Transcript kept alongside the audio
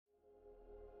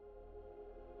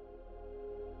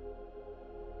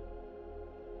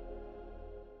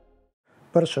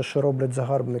Перше, що роблять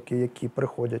загарбники, які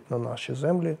приходять на наші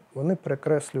землі, вони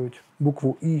перекреслюють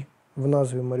букву «І» в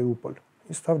назві Маріуполь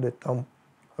і ставлять там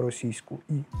російську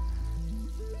 «І».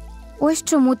 Ось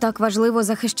чому так важливо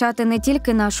захищати не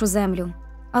тільки нашу землю,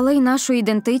 але й нашу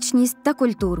ідентичність та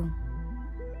культуру.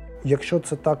 Якщо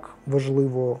це так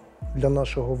важливо для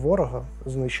нашого ворога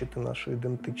знищити нашу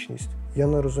ідентичність, я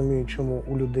не розумію, чому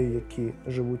у людей, які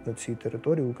живуть на цій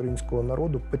території українського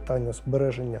народу, питання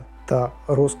збереження та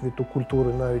розквіту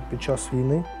культури навіть під час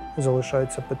війни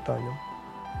залишається питанням.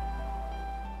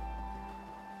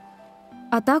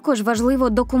 А також важливо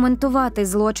документувати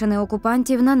злочини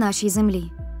окупантів на нашій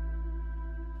землі.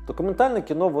 Документальне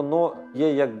кіно, воно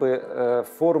є якби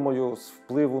формою з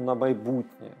впливу на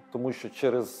майбутнє, тому що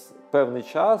через певний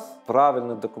час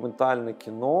правильне документальне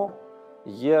кіно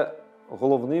є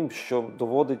головним, що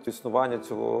доводить існування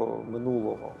цього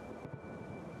минулого.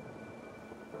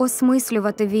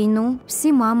 Осмислювати війну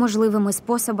всіма можливими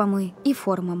способами і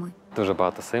формами. Дуже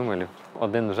багато символів.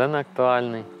 Один вже не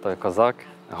актуальний, той козак,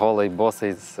 голий,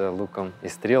 босий з луком і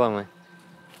стрілами.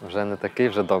 Вже не такий,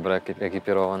 вже добре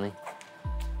екіпірований.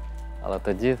 Але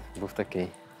тоді був такий.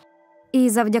 І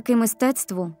завдяки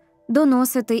мистецтву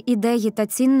доносити ідеї та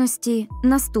цінності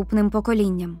наступним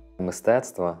поколінням.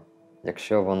 Мистецтво,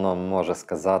 якщо воно може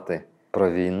сказати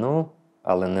про війну,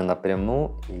 але не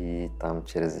напряму, і там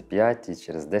через 5 і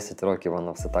через 10 років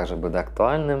воно все так же буде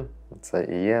актуальним, це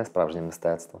і є справжнє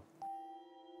мистецтво.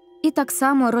 І так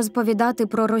само розповідати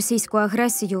про російську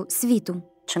агресію світу.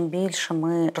 Чим більше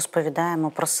ми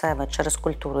розповідаємо про себе через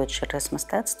культуру і через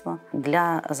мистецтво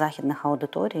для західних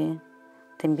аудиторій,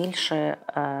 тим більше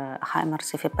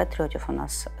хаймарсів і патріотів у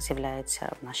нас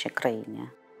з'являється в нашій країні.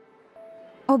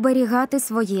 Оберігати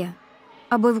своє,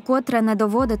 аби вкотре не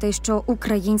доводити, що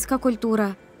українська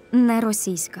культура не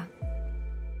російська.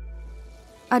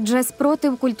 Адже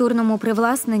спротив культурному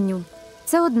привласненню –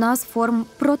 це одна з форм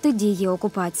протидії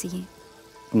окупації.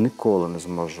 Ніколи не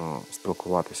зможу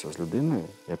спілкуватися з людиною,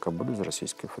 яка буде з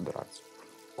Російської Федерації.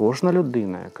 Кожна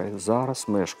людина, яка зараз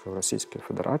мешкає в Російській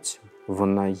Федерації,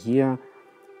 вона є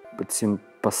цим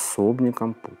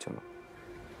пособником Путіна.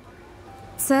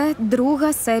 Це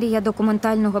друга серія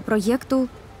документального проєкту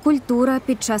 «Культура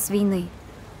під час війни.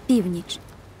 Північ».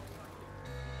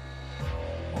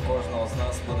 У кожного з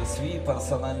нас буде свій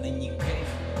персональний нік-кейф.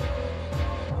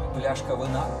 Пляшка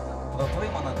вина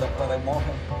протримана до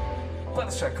перемоги.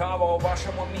 Перша кава у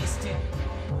вашому місті.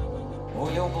 В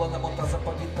улюбленому та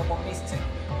заповітному місті.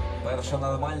 Перша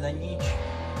нормальна ніч.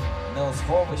 Не у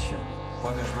сховищі,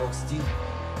 поміж двох стін,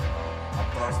 а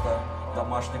просто в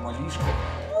домашньому ліжку.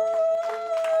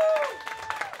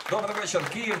 Добрий вечір,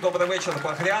 Київ, добрий вечір,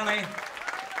 Багряний.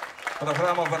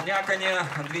 Програма «Варнякання».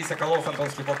 Андрій Соколов, Антон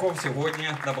Сліпаков сьогодні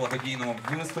на благодійному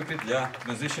виступі для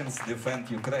Musicians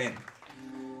Defend Ukraine.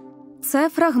 Це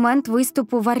фрагмент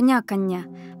виступу «Варнякання»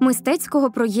 –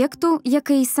 мистецького проєкту,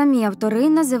 який самі автори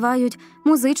називають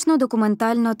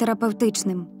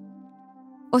музично-документально-терапевтичним.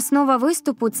 Основа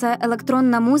виступу – це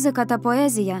електронна музика та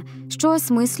поезія, що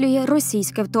осмислює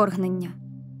російське вторгнення.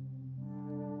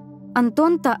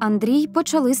 Антон та Андрій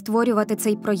почали створювати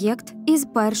цей проєкт із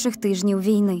перших тижнів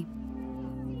війни.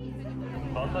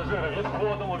 Пасажири,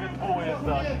 відходимо від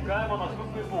поїзда, чекаємо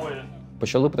наступний поїзд.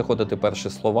 Почали приходити перші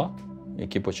слова,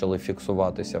 які почали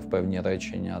фіксуватися в певні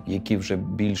речення, які вже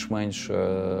більш-менш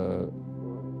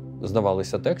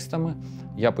здавалися текстами.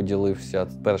 Я поділився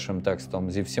першим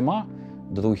текстом зі всіма,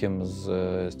 другим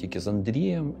тільки з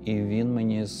Андрієм, і він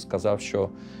мені сказав, що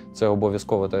це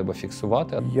обов'язково треба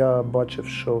фіксувати. Я бачив,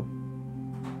 що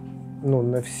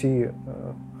не всі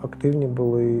активні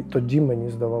були. Тоді мені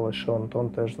здавалося, що Антон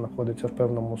теж знаходиться в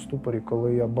певному ступорі.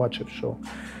 Коли я бачив, що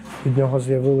від нього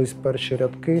з'явились перші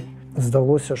рядки,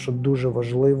 здалося, що дуже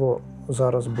важливо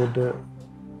зараз буде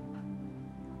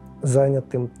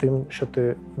зайнятим тим, що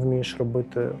ти вмієш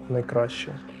робити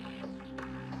найкраще.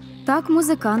 Так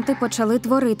музиканти почали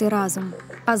творити разом,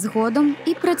 а згодом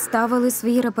і представили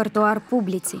свій репертуар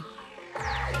публіці.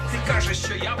 Ти кажеш,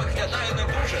 що я виглядаю не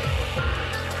дуже.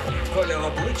 Колір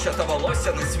обличчя та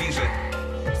волосся не свіже.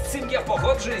 З цим я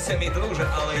погоджуюся, мій друже,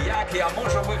 але як я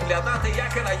можу виглядати,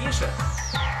 як і раніше?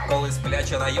 Коли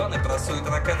сплячі райони працюють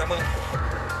ракетами,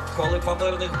 коли по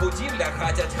мирних будівлях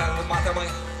гатять гарматами.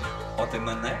 От і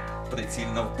мене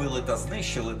прицільно вбили та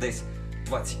знищили десь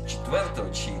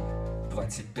 24-го чи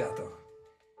 25-го.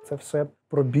 Це все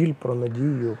про біль, про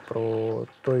надію, про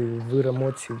той вир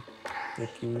емоцій,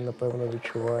 який, напевно,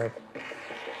 відчуває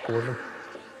кожен.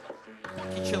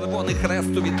 Червоний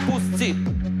хрест у відпустці.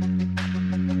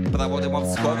 Проводимо в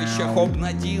сховищах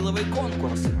обнадійливий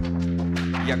конкурс.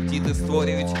 Як діти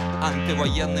створюють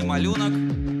антивоєнний малюнок.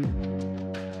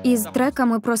 Із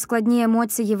треками про складні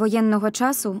емоції воєнного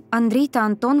часу Андрій та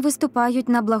Антон виступають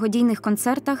на благодійних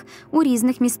концертах у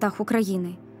різних містах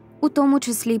України, у тому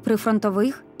числі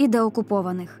прифронтових і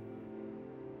деокупованих.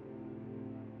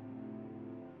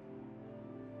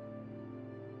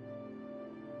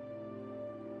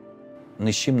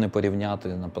 Ні з чим не порівняти,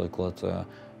 наприклад,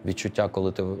 відчуття,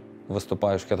 коли ти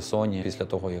виступаєш в Херсоні після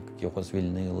того, як його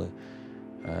звільнили,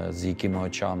 з якими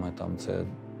очами там це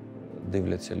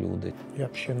дивляться люди. Я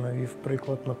б ще навів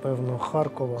приклад, напевно,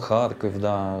 Харкова. Харків,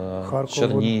 да,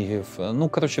 Чернігів. Ну,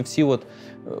 коротше, всі от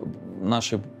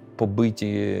наші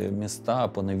побиті міста,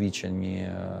 поневічені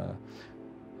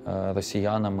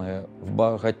росіянами. В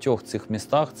багатьох цих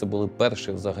містах це були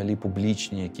перші взагалі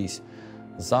публічні якісь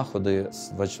заходи з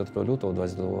 24 лютого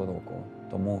 22 року.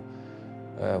 Тому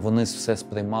вони все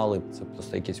сприймали, це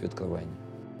просто якесь відкривання.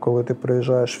 Коли ти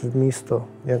приїжджаєш в місто,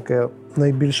 яке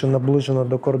найбільше наближено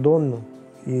до кордону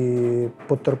і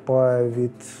потерпає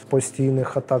від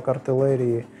постійних атак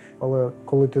артилерії, але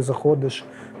коли ти заходиш,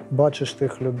 бачиш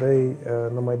тих людей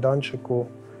на майданчику,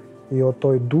 і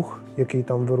отой дух, який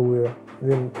там вирує,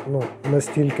 він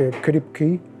настільки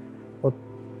кріпкий, от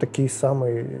такий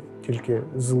самий, тільки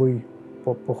злий,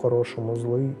 по-хорошому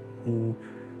злий. І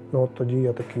от тоді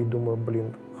я такий думаю,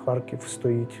 Харків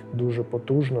стоїть дуже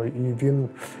потужно, і він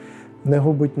не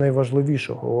губить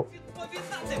найважливішого.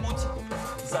 Відповідатимуть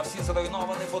за всі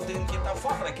зруйновані будинки та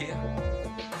фабрики,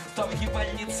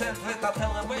 торгівельні центри та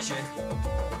телевежі.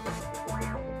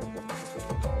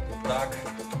 Так,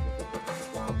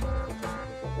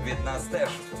 від нас теж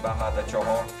багато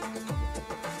чого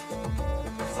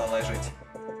залежить.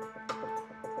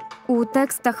 У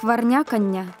текстах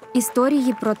 «Варнякання»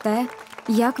 історії про те,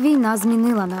 як війна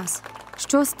змінила нас,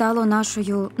 що стало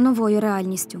нашою новою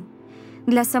реальністю.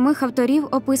 Для самих авторів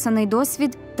описаний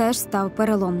досвід теж став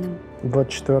переломним.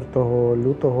 24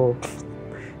 лютого,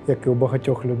 як і у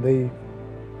багатьох людей,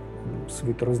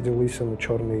 світ розділився на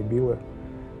чорне і біле.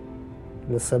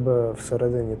 Для себе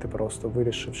всередині ти просто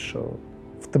вирішив, що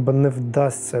в тебе не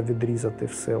вдасться відрізати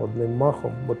все одним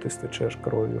махом, бо ти стечеш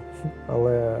кров'ю.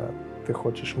 Але ти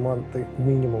хочеш мати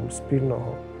мінімум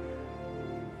спільного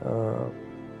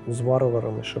з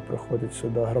варварами, що приходять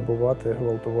сюди грабувати,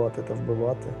 гвалтувати та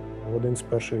вбивати. В один з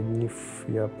перших днів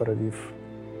я перевів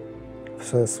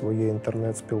все своє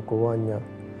інтернет-спілкування,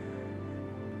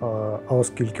 а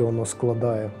оскільки воно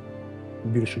складає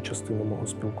більшу частину мого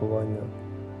спілкування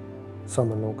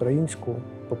саме на українську,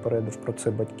 попередив про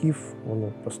це батьків,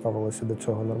 вони поставилися до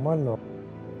цього нормально.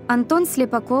 Антон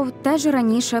Сліпаков теж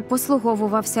раніше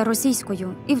послуговувався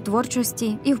російською і в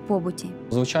творчості, і в побуті.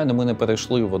 Звичайно, ми не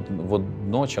перейшли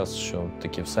водночас, що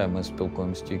таке все, ми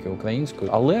спілкуємося тільки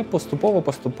українською. Але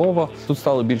поступово тут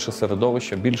стало більше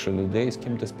середовища, більше людей, з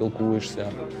ким ти спілкуєшся.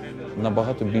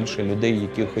 Набагато більше людей,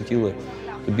 які хотіли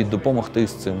тобі допомогти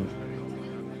з цим.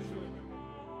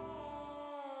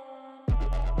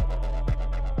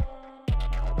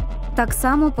 Так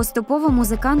само поступово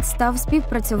музикант став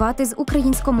співпрацювати з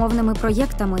українськомовними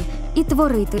проєктами і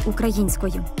творити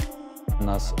українською.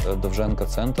 Нас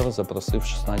Довженко-центр запросив в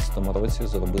 2016 році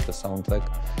зробити саундтрек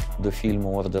до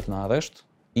фільму «Ордер на арешт».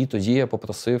 І тоді я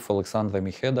попросив Олександра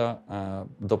Міхеда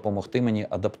допомогти мені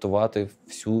адаптувати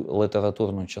всю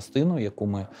літературну частину, яку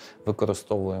ми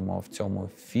використовуємо в цьому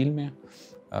фільмі.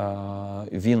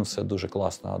 Він все дуже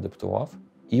класно адаптував.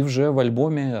 І вже в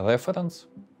альбомі «Референс»,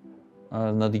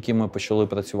 над яким ми почали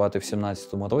працювати в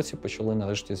 2017 році, почали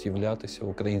нарешті з'являтися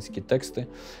українські тексти,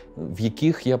 в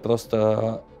яких я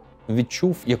просто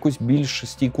відчув якусь більш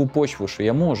стійку почву, що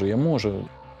я можу.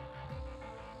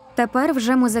 Тепер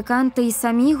вже музиканти й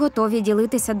самі готові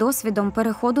ділитися досвідом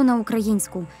переходу на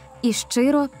українську і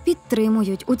щиро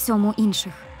підтримують у цьому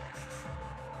інших.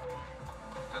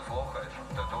 Ти слухаєш?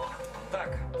 Ти тут?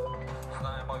 Так.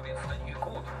 Знаємо відстань і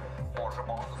кут.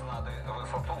 Можемо знати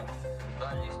висоту.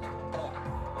 Дальність, кут,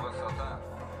 висота.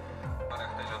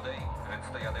 Берегти людей,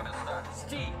 відстояти міста.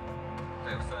 Стій!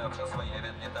 Ти все вже своє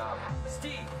відмітав.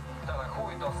 Стій! Та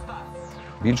рахуй до 100.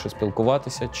 Більше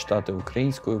спілкуватися, читати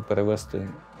українською, перевести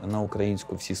на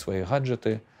українську всі свої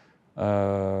гаджети,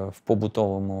 в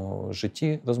побутовому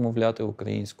житті розмовляти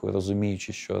українською,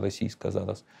 розуміючи, що російська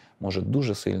зараз може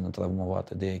дуже сильно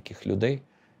травмувати деяких людей.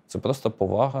 Це просто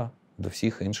повага до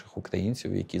всіх інших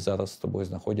українців, які зараз з тобою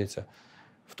знаходяться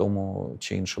в тому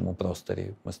чи іншому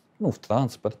просторі. В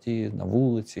транспорті, на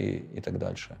вулиці і так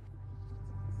далі.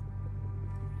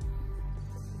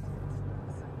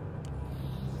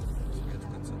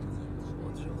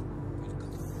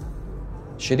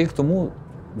 Ще рік тому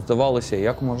здавалося,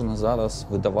 як можна зараз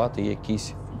видавати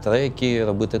якісь треки,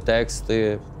 робити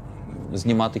тексти,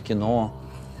 знімати кіно.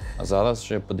 А зараз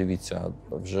вже, подивіться,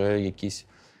 вже якісь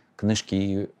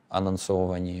книжки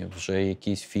анонсовані, вже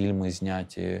якісь фільми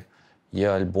зняті, є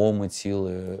альбоми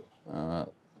ціли.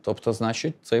 Тобто,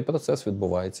 значить, цей процес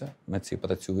відбувається, митці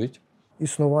працюють.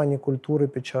 Існування культури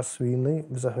під час війни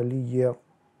взагалі є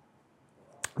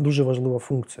дуже важлива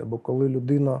функція, бо коли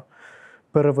людина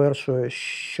перевершує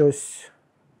щось,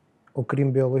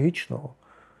 окрім біологічного,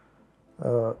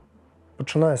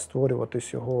 починає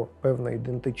створюватись його певна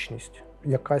ідентичність,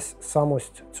 якась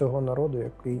самость цього народу,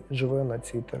 який живе на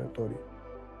цій території.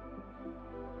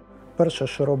 Перше,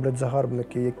 що роблять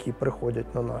загарбники, які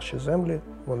приходять на наші землі,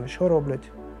 вони що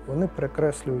роблять? Вони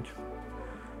перекреслюють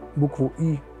букву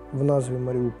 «І» в назві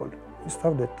Маріуполь і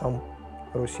ставлять там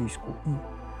російську «І».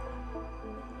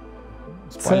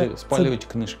 Спалюють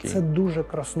книжки. Це дуже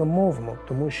красномовно,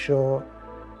 тому що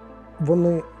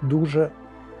вони дуже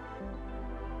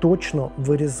точно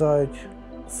вирізають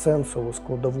сенсову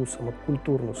складову, саме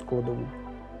культурну складову,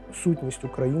 сутність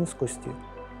українськості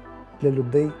для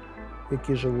людей,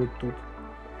 які живуть тут.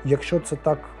 Якщо це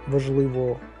так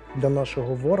важливо для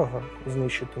нашого ворога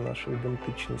знищити нашу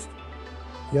ідентичність,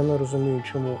 я не розумію,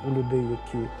 чому у людей,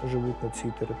 які живуть на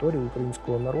цій території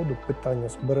українського народу, питання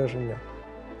збереження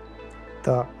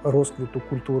та розквіту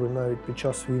культури навіть під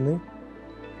час війни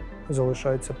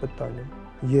залишається питанням.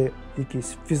 Є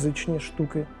якісь фізичні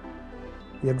штуки,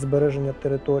 як збереження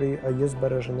території, а є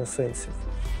збереження сенсів.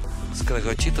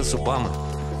 Скреготіти зубами,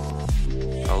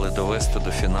 але довести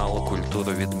до фіналу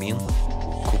культуру відмін,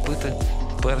 купити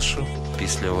першу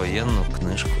післявоєнну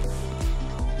книжку.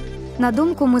 На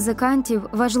думку музикантів,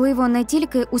 важливо не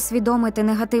тільки усвідомити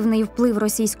негативний вплив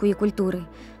російської культури,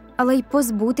 але й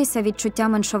позбутися відчуття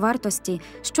меншовартості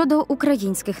щодо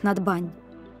українських надбань.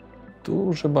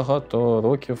 Дуже багато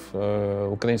років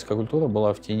українська культура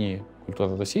була в тіні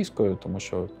культури російської, тому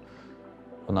що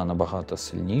вона набагато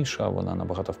сильніша, вона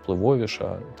набагато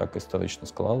впливовіша, так історично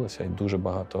склалося, і дуже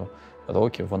багато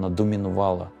років вона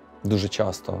домінувала. Дуже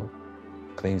часто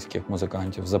українських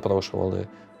музикантів запрошували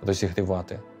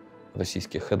розігрівати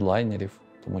російських хедлайнерів,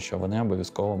 тому що вони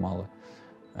обов'язково мали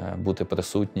бути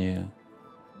присутні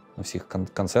на всіх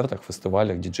концертах,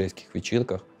 фестивалях, діджейських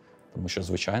вечірках, тому що,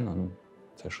 звичайно,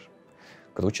 це ж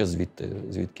круче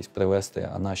звідкись привезти,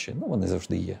 а наші, вони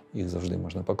завжди є, їх завжди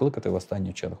можна покликати в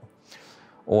останню чергу.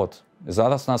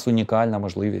 Зараз у нас унікальна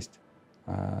можливість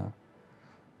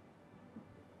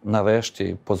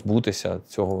нарешті позбутися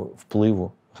цього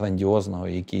впливу грандіозного,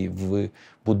 який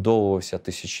вибудовувався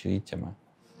тисячоліттями.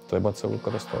 Треба це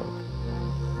використовувати.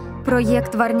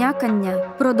 Проєкт «Варнякання»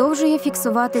 продовжує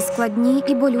фіксувати складні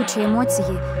і болючі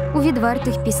емоції у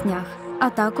відвертих піснях, а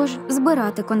також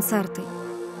збирати концерти.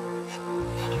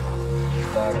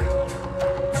 Так,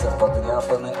 це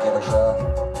подряпане і ржа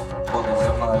буде зі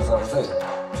мною завжди,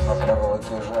 на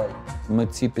превеликий жаль.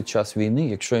 Митці під час війни,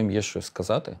 якщо їм є щось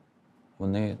сказати,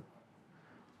 вони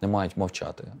не мають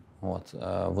мовчати.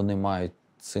 Вони мають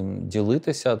цим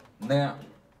ділитися. Не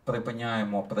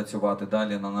припиняємо працювати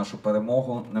далі на нашу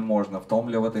перемогу, не можна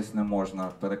втомлюватись, не можна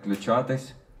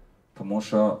переключатись, тому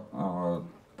що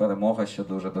перемога ще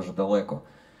дуже-дуже далеко.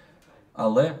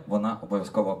 Але вона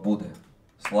обов'язково буде.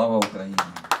 Слава Україні!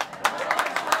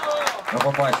 До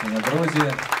побачення,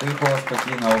 друзі. Тихого,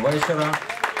 спокійного вечора.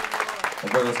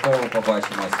 Обов'язково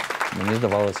побачимось. Мені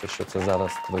здавалося, що це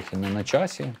зараз трохи не на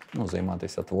часі,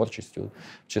 займатися творчістю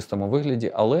в чистому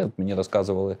вигляді, але мені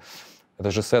розказували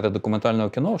режисери документального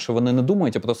кіно, що вони не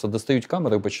думають, а просто достають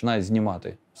камеру і починають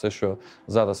знімати. Все, що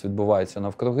зараз відбувається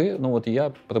навкруги,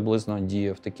 я приблизно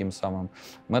діяв таким самим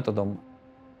методом.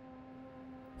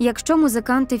 Якщо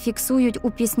музиканти фіксують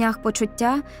у піснях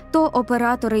почуття, то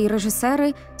оператори і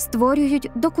режисери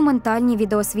створюють документальні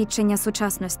відеосвідчення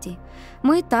сучасності.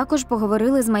 Ми також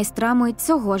поговорили з майстрами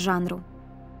цього жанру.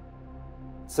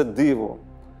 Це диво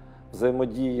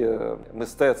взаємодії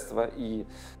мистецтва і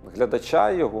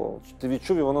глядача його. Ти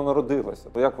відчув, і воно народилося.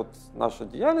 Як наша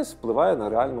діяльність впливає на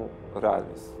реальну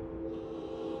реальність.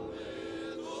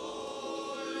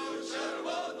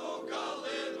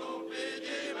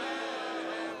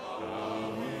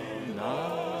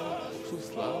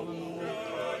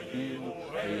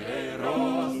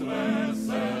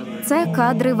 Це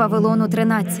кадри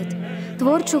 «Вавилону-13» –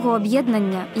 творчого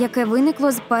об'єднання, яке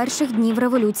виникло з перших днів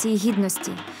Революції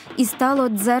Гідності і стало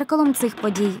дзеркалом цих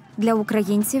подій для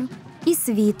українців і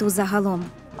світу загалом.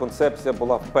 Концепція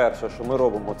була перша, що ми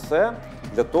робимо це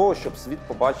для того, щоб світ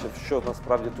побачив, що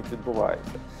насправді тут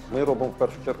відбувається. Ми робимо в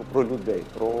першу чергу про людей,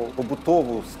 про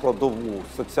побутову складову,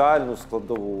 соціальну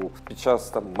складову під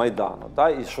час Майдану.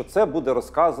 І що це буде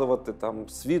розказувати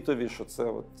світові, що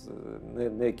це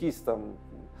не якісь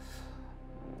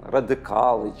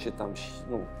радикали чи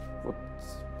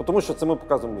Тому що це ми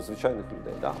показуємо звичайних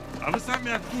людей. Да. А ви самі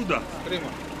откуда? З Криму.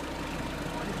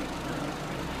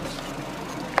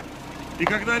 І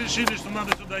коли вирішили, що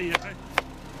треба сюди їхати?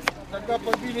 Коли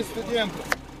побили студентів.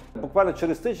 Буквально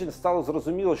через тиждень стало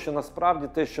зрозуміло, що насправді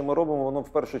те, що ми робимо, воно в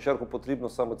першу чергу потрібно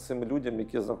саме цим людям,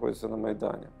 які знаходяться на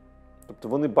Майдані. Тобто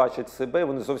вони бачать себе і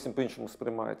вони зовсім по-іншому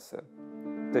сприймають це,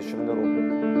 те, що вони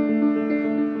роблять.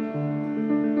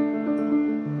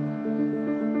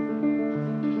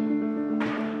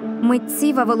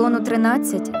 Митці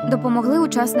Вавилону-13 допомогли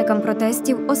учасникам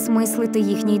протестів осмислити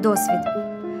їхній досвід.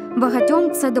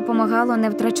 Багатьом це допомагало не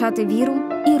втрачати віру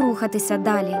і рухатися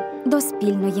далі, до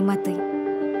спільної мети.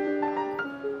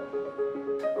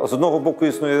 З одного боку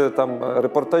існує там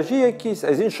репортажі якісь,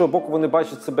 а з іншого боку вони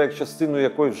бачать себе як частину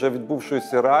якоїсь вже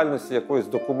відбувшоїся реальності, якогось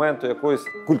документу, якогось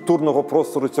культурного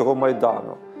простору цього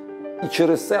Майдану. І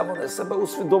через це вони себе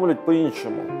усвідомлюють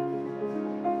по-іншому.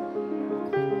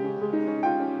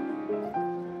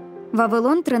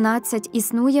 Вавилон-13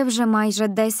 існує вже майже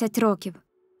 10 років.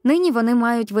 Нині вони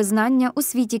мають визнання у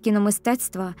світі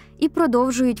кіномистецтва і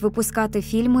продовжують випускати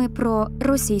фільми про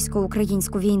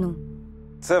російсько-українську війну.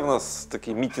 Це в нас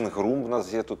такий мітінг-рум, в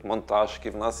нас є тут монтажки,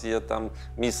 в нас є там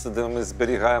місце, де ми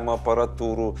зберігаємо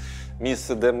апаратуру,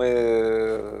 місце, де ми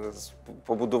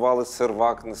побудували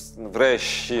сервак,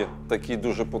 врешті, такий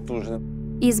дуже потужний.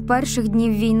 Із перших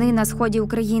днів війни на сході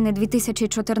України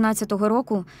 2014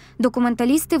 року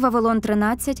документалісти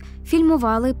Вавилон-13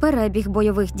 фільмували перебіг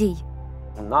бойових дій.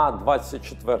 На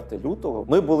 24 лютого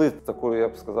ми були такою, я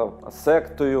б сказав,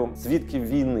 сектою свідків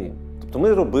війни. Тобто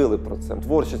ми робили про це.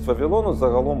 Творчість Вавилону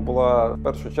загалом була в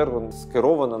першу чергу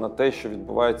скерована на те, що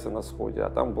відбувається на Сході, а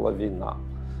там була війна,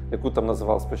 яку там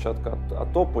називали спочатку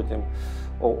АТО, потім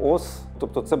ООС.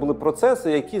 Тобто це були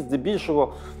процеси, які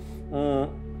здебільшого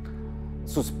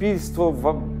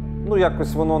суспільство,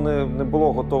 якось воно не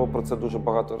було готове про це дуже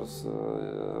багато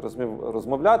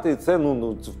розмовляти. І це,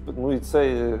 і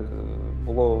це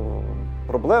було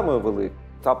проблемою великою.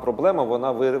 Та проблема,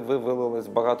 вона вивелилась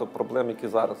в багато проблем, які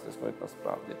зараз існують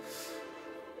насправді.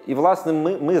 І, власне,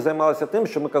 ми займалися тим,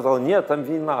 що ми казали, ні, там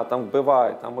війна, там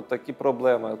вбивають, там от такі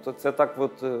проблеми. Це так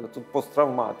тут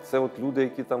посттравмат, це от люди,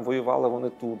 які там воювали, вони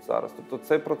тут зараз. Тобто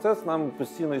цей процес нам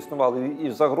постійно існував.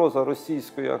 І загроза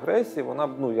російської агресії, вона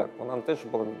не те, що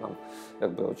була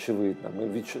нам очевидна.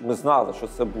 Ми знали, що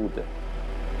це буде.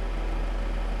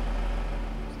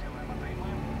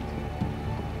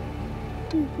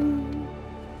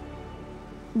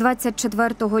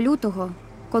 24 лютого,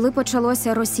 коли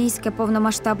почалося російське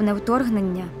повномасштабне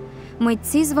вторгнення,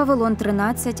 митці з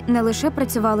Вавилон-13 не лише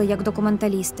працювали як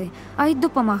документалісти, а й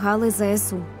допомагали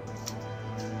ЗСУ.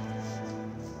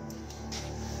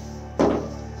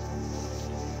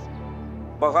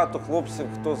 Багато хлопців,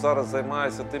 хто зараз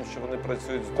займається тим, що вони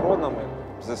працюють з дронами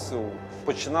в ЗСУ,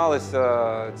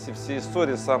 починалися ці всі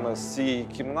історії саме з цієї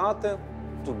кімнати.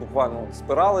 Тут буквально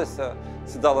збиралися,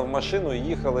 сідали в машину і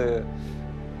їхали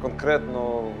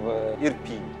конкретно в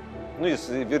Ірпінь.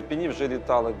 І в Ірпіні вже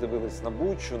літали, дивились на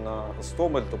Бучу, на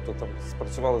Гостомель, тобто там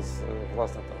спрацювали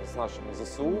з нашими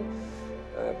ЗСУ,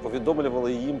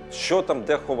 повідомлювали їм, що там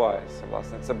де ховається.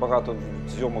 Власне, це багато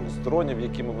зйомок з дронів,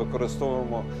 які ми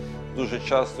використовуємо дуже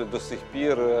часто і до сих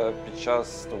пір під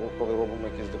час того, коли робимо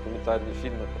якісь документальні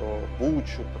фільми про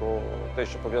Бучу, про те,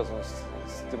 що пов'язано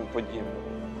з тим подіями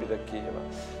біля Києва.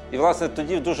 І, власне,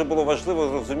 тоді дуже було важливо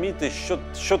зрозуміти,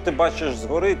 що ти бачиш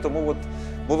згори, тому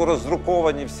були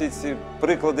роздруковані всі ці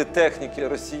приклади техніки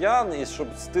росіян, і щоб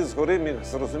ти згори міг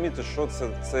зрозуміти, що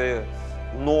це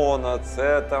Нона,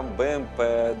 це там БМП,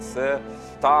 це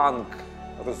танк,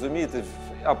 розумієте?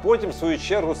 А потім, в свою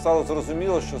чергу, стало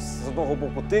зрозуміло, що з одного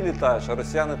боку ти літаєш, а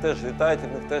росіяни теж літають, і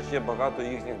в них теж є багато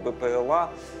їхніх БПЛА,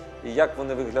 і як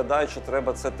вони виглядають, що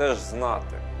треба це теж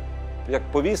знати. Як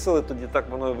повісили, тоді так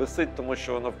воно і висить, тому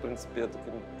що воно, в принципі, є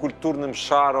таким культурним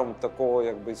шаром такого,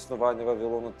 існування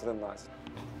Вавилону-13.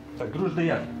 Так, дружди,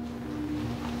 як?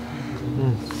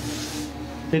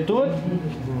 Ти тут?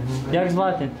 Як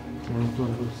звати?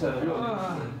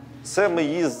 Це ми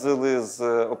їздили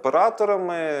з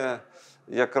операторами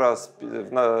якраз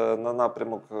на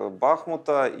напрямок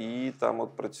Бахмута і там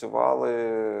працювали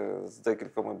з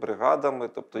декількома бригадами,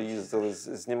 тобто їздили,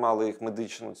 знімали їх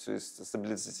медичну цю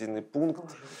стабілізаційний пункт.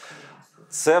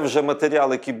 Це вже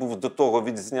матеріал, який був до того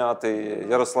відзнятий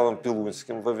Ярославом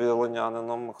Пілунським,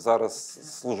 вавилонянином. Зараз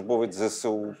службовець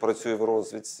ЗСУ, працює в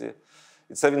розвідці.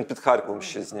 І це він під Харковом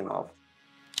ще знімав.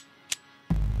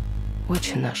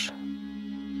 Отче наш,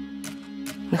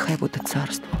 нехай буде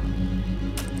царство,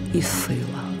 і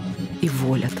сила, і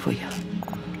воля Твоя.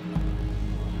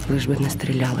 Лиш би не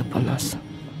стріляли по нас,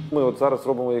 Ми от зараз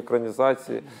робимо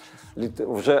екранізації,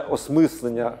 вже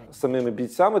осмислення самими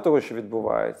бійцями того, що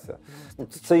відбувається.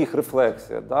 Це їх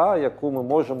рефлексія, да, яку ми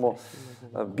можемо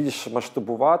більш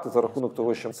масштабувати за рахунок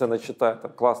того, що це не читає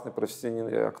там класний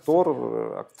професійний актор,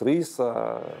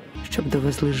 актриса. Щоб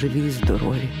довезли живі і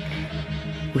здорові,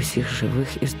 усіх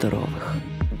живих і здорових.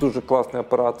 Дуже класний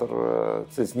оператор,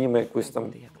 це зніме якусь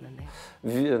там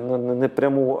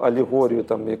непряму алегорію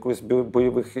там якихось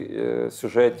бойових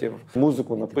сюжетів.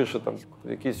 Музику напише там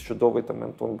якийсь чудовий там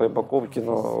Антон Байбаков,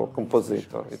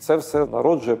 кінокомпозитор. І це все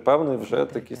народжує певний вже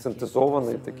такий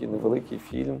синтезований, такий невеликий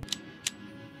фільм.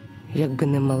 Якби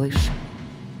не Малиш,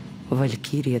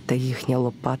 Валькірія та їхня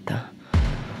лопата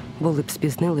були б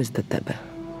спізнились до тебе.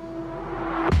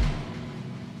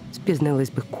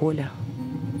 Спізнились би Коля,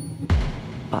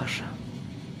 Паша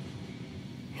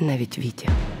і навіть Вітя,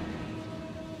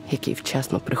 який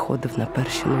вчасно приходив на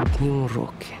перші нудні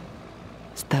уроки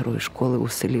старої школи у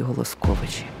селі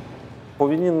Голосковичі. По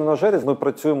 «Війні на ножері» ми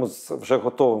працюємо з вже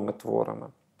готовими творами.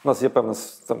 У нас є певний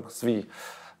там свій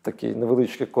такий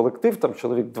невеличкий колектив, там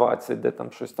чоловік 20, де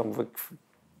там щось там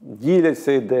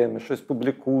діляться ідеями, щось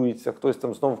публікується, хтось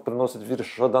там знову приносить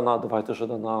вірш Жадана, давайте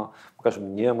Жадана. Ми кажемо,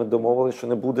 ні, ми домовилися, що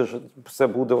не буде, все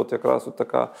буде от якраз от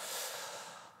така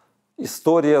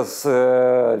історія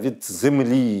від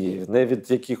землі, не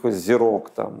від якихось зірок,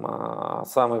 там, а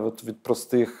саме від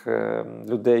простих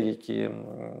людей, які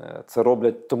це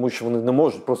роблять, тому що вони не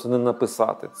можуть просто не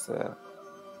написати це.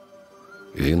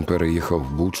 Він переїхав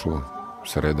в Бучу в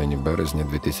середині березня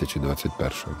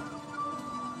 2021-го.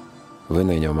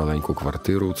 Винайняв маленьку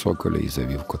квартиру у цоколі і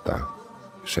завів кота,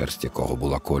 шерсть якого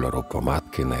була кольору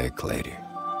помадки на еклері.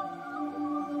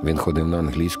 Він ходив на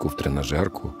англійську в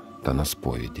тренажерку та на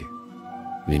сповіді.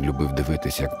 Він любив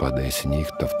дивитися, як падає сніг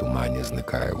та в тумані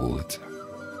зникає вулиця.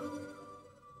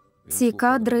 Ці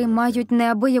кадри мають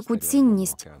неабияку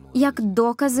цінність, як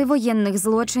докази воєнних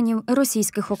злочинів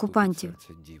російських окупантів.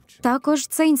 Також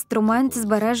це інструмент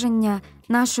збереження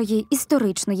нашої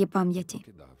історичної пам'яті.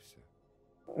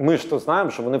 Ми ж то знаємо,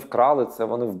 що вони вкрали це,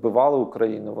 вони вбивали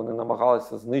Україну, вони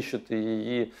намагалися знищити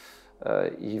її,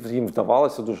 і їм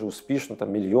вдавалося дуже успішно,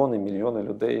 там мільйони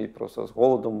людей просто з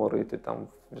голодом морити, там,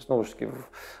 знову ж таки,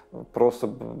 просто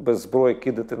без зброї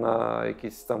кидати на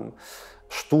якісь там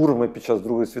штурми під час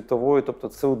Другої світової. Тобто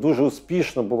це дуже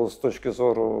успішно було з точки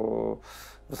зору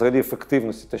взагалі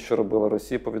ефективності, те, що робила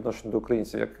Росія по відношенню до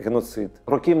українців, як геноцид.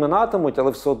 Роки минатимуть,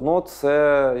 але все одно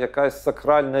це якась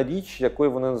сакральна річ, якої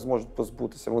вони не зможуть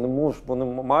позбутися. Вони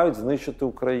мають знищити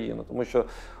Україну, тому що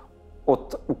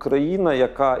от Україна,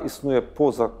 яка існує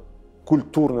поза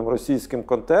культурним російським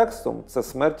контекстом, це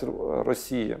смерть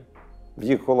Росії в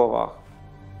їх головах.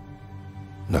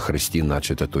 На хресті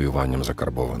наче татуюванням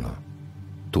закарбовано.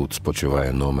 Тут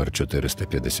спочиває номер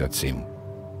 457.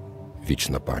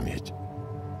 Вічна пам'ять.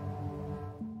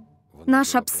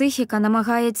 Наша психіка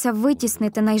намагається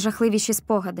витіснити найжахливіші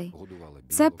спогади.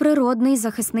 Це природний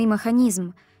захисний механізм,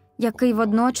 який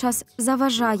водночас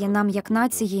заважає нам, як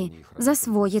нації,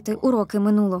 засвоїти уроки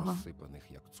минулого.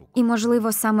 І,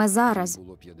 можливо, саме зараз,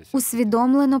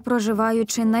 усвідомлено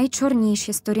проживаючи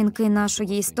найчорніші сторінки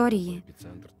нашої історії,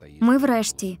 ми,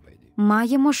 врешті,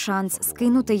 маємо шанс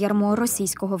скинути ярмо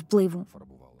російського впливу.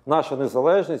 Наша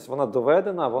незалежність, вона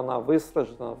доведена, вона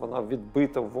вистражена, вона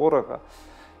відбита в ворога.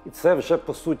 І це вже,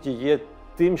 по суті, є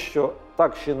тим, що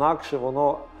так чи інакше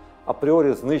воно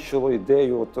апріорі знищило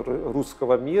ідею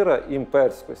руського міра і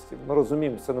імперськості. Ми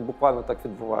розуміємо, це не буквально так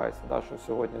відбувається, да, що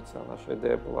сьогодні ця наша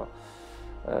ідея була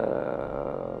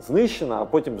знищена, а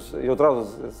потім і одразу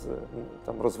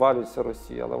там розвалюється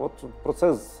Росія. Але от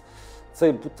процес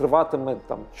цей триватиме,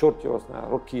 там, чорт його знає,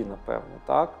 роки, напевно,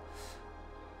 так?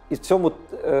 І в цьому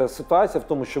ситуація в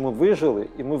тому, що ми вижили,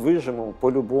 і ми виживемо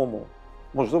по-любому.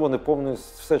 Можливо, не повні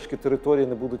все ж таки території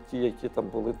не будуть ті, які там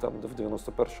були там в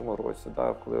 91-му році,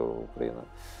 да, коли Україна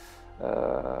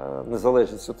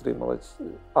незалежність отримала.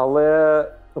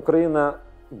 Але Україна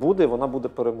буде, вона буде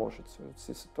переможецею в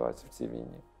цій ситуації, в цій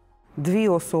війні.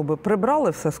 2 особи прибрали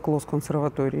все скло з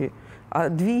консерваторії, а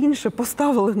 2 інші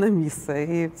поставили на місце.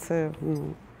 І це,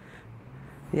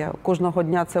 я кожного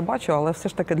дня це бачу, але все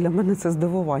ж таки для мене це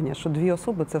здивування, що 2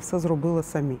 особи це все зробили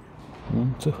самі.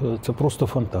 Це просто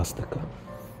фантастика.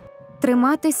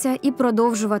 Триматися і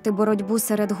продовжувати боротьбу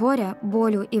серед горя,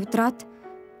 болю і втрат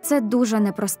 – це дуже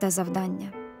непросте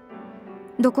завдання.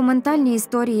 Документальні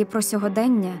історії про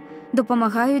сьогодення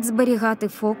допомагають зберігати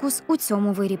фокус у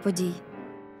цьому вирі подій.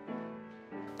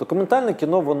 Документальне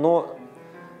кіно, воно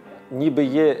ніби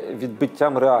є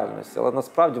відбиттям реальності, але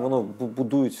насправді воно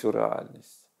будує цю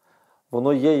реальність.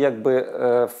 Воно є якби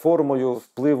формою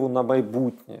впливу на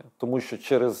майбутнє, тому що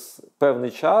через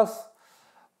певний час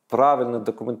правильне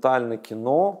документальне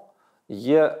кіно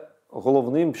є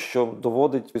головним, що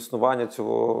доводить існування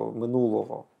цього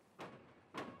минулого.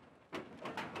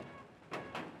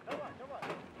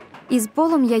 Із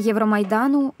полум'я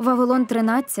Євромайдану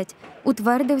Вавилон-13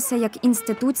 утвердився як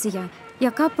інституція,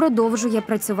 яка продовжує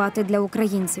працювати для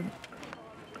українців.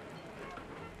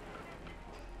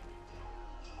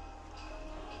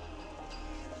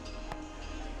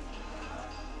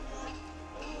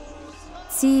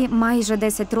 Ці майже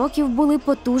 10 років були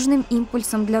потужним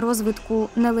імпульсом для розвитку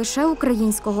не лише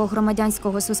українського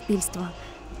громадянського суспільства,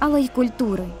 але й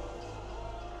культури.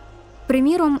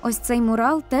 Приміром, ось цей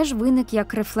мурал теж виник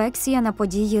як рефлексія на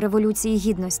події Революції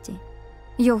Гідності.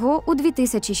 Його у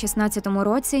 2016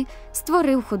 році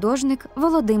створив художник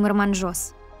Володимир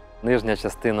Манжос. Нижня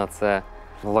частина – це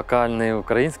локальний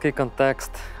український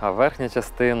контекст, а верхня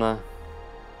частина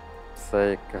 –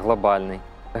 це глобальний.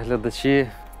 Глядачі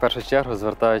в першу чергу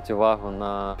звертають увагу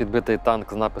на підбитий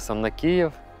танк з написом «На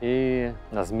Київ» і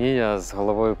на змія з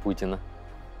головою Путіна.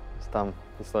 Там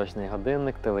пісочний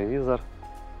годинник, телевізор.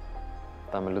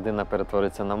 Там людина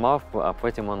перетворюється на мавпу, а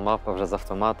потім мавпа вже з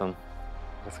автоматом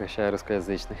розхищає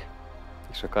рускоязичних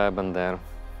і шукає Бандеру.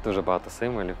 Дуже багато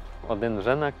символів. Один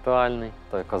вже не актуальний,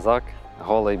 той козак,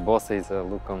 голий, босий, з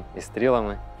луком і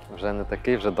стрілами. Вже не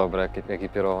такий, вже добре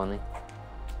екіпірований.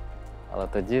 Але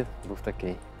тоді був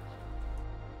такий.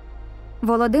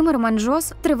 Володимир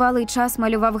Манжос тривалий час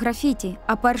малював графіті,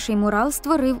 а перший мурал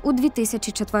створив у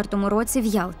 2004 році в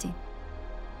Ялті.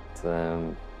 Це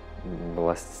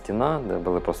була стіна, де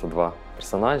були просто два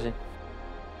персонажі.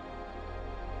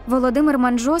 Володимир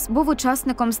Манжос був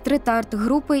учасником стрит-арт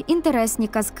групи «Інтересні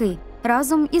казки»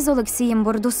 разом із Олексієм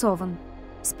Бордусовим.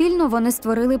 Спільно вони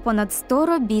створили понад 100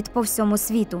 робіт по всьому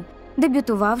світу,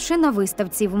 дебютувавши на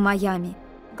виставці в Майамі.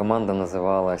 Команда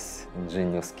називалась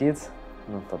Genius Kids,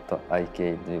 тобто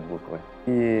IK, 2 букви.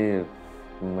 І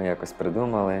ми якось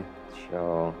придумали,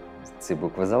 що ці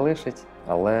букви залишить,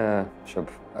 але щоб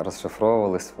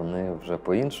розшифровувались вони вже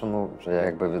по-іншому, вже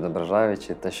якби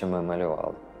відображаючи те, що ми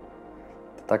малювали.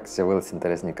 Так з'явилися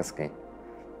інтересні казки.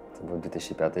 Це був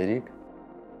 2005 рік.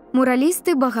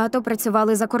 Муралісти багато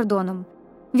працювали за кордоном.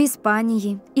 В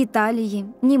Іспанії, Італії,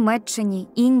 Німеччині,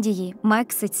 Індії,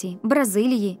 Мексиці,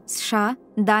 Бразилії, США,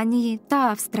 Данії та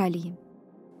Австралії.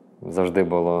 Завжди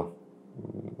було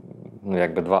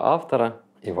якби 2 автора.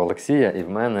 І в Олексія, і в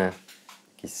мене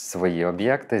якісь свої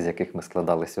об'єкти, з яких ми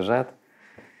складали сюжет.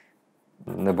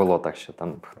 Не було так, що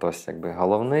там хтось якби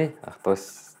головний, а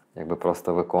хтось якби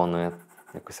просто виконує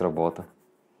якусь роботу.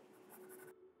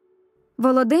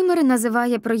 Володимир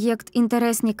називає проєкт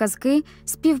 «Інтересні казки»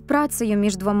 співпрацею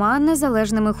між 2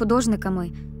 незалежними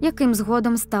художниками, яким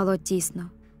згодом стало тісно.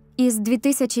 Із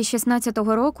 2016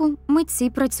 року митці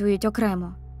працюють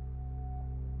окремо.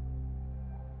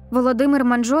 Володимир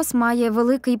Манжос має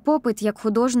великий попит як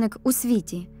художник у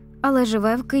світі, але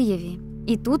живе в Києві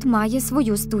і тут має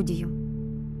свою студію.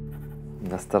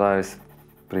 Я стараюсь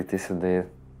прийти сюди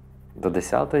до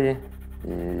 10-ї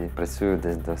і працюю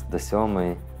десь до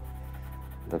 7-ї,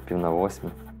 до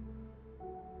 7:45.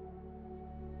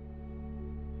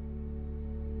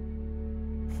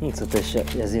 Це те, що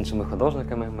я з іншими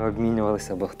художниками, ми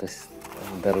обмінювалися, або хтось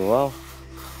дарував.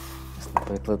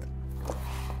 Наприклад,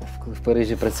 коли в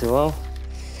Парижі працював,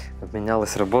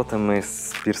 обмінялись роботами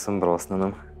з Пірсом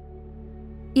Броснаном.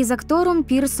 Із актором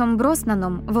Пірсом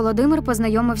Броснаном Володимир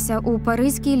познайомився у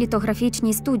Паризькій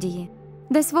літографічній студії,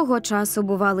 де свого часу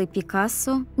бували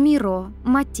Пікассо, Міро,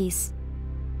 Матіс.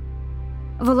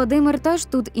 Володимир теж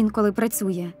тут інколи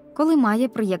працює, коли має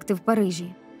проєкти в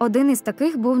Парижі. Один із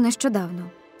таких був нещодавно.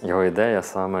 Його ідея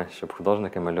саме, щоб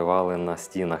художники малювали на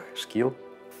стінах шкіл.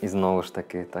 І знову ж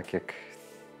таки, так як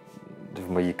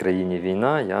в моїй країні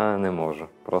війна, я не можу.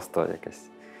 Просто якась.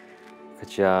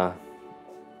 Хоча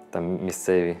там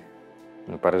місцеві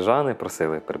парижани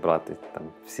просили прибрати там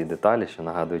всі деталі, що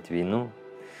нагадують війну.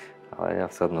 Але я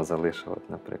все одно залишив,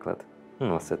 наприклад,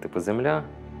 це типу земля.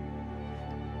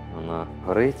 Вона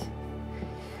горить.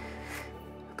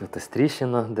 Тут ось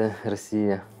тріщина, де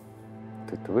Росія.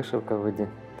 Тут вишивка в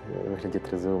вигляді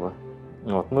тризуба.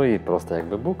 І просто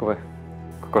якби букви.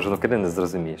 Кожен українець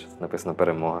зрозуміє, що це написано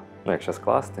 «Перемога». Якщо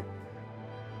скласти.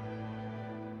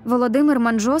 Володимир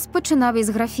Манжос починав із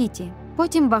графіті,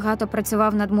 потім багато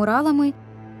працював над муралами,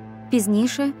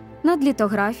 пізніше – над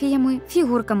літографіями,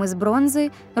 фігурками з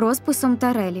бронзи, розписом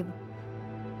та релів.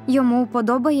 Йому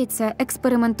подобається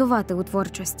експериментувати у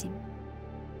творчості.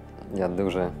 Я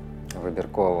дуже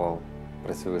вибірково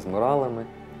працюю з муралами.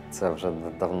 Це вже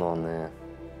давно не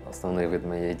основний вид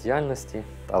моєї діяльності.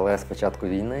 Але з початку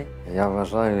війни я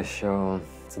вважаю, що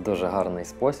це дуже гарний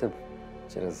спосіб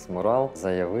через мурал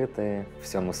заявити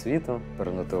всьому світу,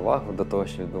 привернути увагу до того,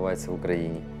 що відбувається в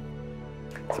Україні.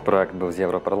 Цей проект був з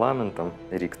Європарламентом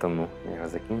рік тому, я його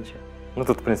закінчив. Ну,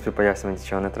 тут, в принципі, пояснювати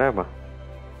нічого не треба.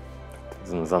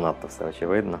 Тут занадто все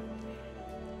очевидно.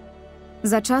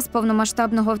 За час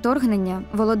повномасштабного вторгнення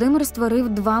Володимир створив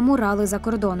 2 мурали за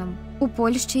кордоном – у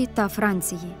Польщі та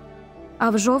Франції. А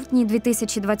в жовтні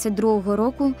 2022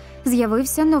 року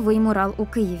з'явився новий мурал у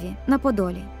Києві, на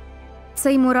Подолі.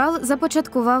 Цей мурал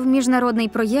започаткував міжнародний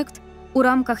проєкт, у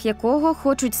рамках якого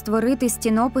хочуть створити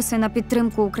стінописи на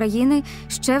підтримку України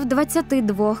ще в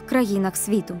 22 країнах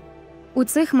світу. У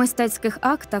цих мистецьких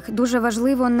актах дуже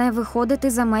важливо не виходити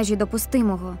за межі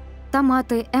допустимого та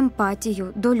мати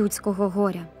емпатію до людського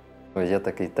горя. Є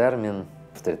такий термін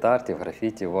в стріт-арті, в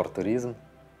графіті, ворд-туризм,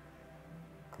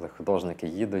 коли художники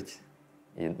їдуть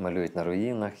і малюють на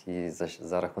руїнах, і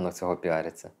за рахунок цього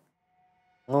піаряться.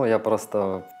 Ну, я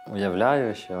просто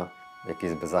уявляю, що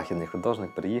якийсь беззахідний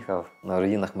художник приїхав, на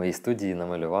руїнах моєї студії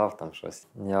намалював там щось.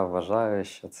 Я вважаю,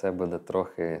 що це буде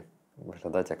трохи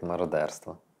виглядати як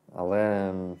мародерство.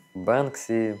 Але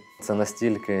Бенксі – це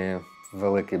настільки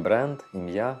великий бренд,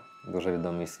 ім'я, дуже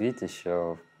відомий в світі,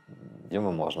 що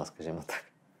йому можна, скажімо так.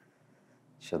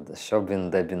 Що б він,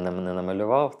 де б він не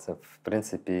намалював, це, в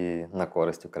принципі, на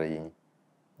користь Україні.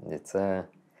 І це,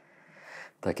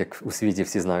 так як у світі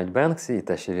всі знають Бенксі, і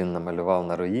те, що він намалював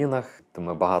на руїнах,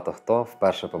 тому багато хто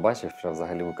вперше побачив, що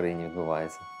взагалі в Україні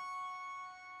відбувається.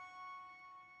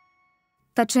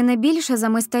 Та чи не більше за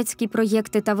мистецькі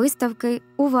проєкти та виставки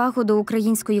увагу до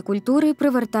української культури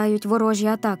привертають ворожі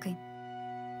атаки?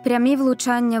 Прямі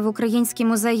влучання в українські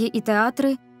музеї і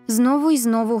театри знову і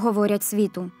знову говорять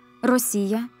світу –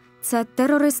 Росія – це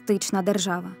терористична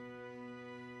держава.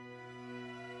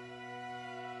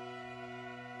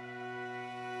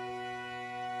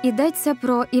 Йдеться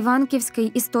про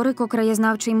Іванківський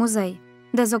історико-краєзнавчий музей,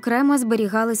 де, зокрема,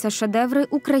 зберігалися шедеври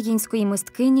української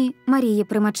мисткині Марії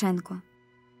Примаченко.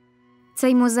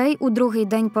 Цей музей у другий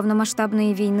день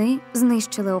повномасштабної війни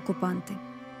знищили окупанти.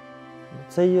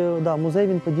 Цей музей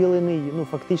він поділений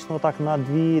фактично так, на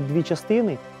дві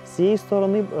частини. З цієї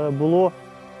сторони було,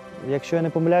 якщо я не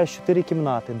помиляюсь, 4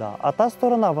 кімнати. Да. А та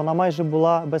сторона, вона майже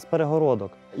була без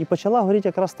перегородок. І почала горіти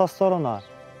якраз та сторона.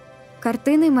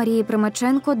 Картини Марії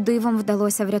Примаченко дивом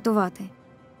вдалося врятувати.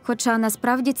 Хоча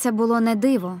насправді це було не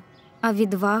диво, а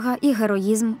відвага і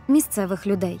героїзм місцевих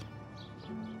людей.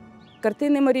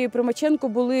 Картини Марії Примаченко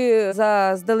були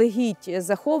заздалегідь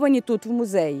заховані тут в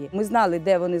музеї. Ми знали,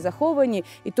 де вони заховані,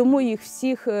 і тому їх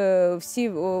всі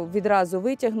відразу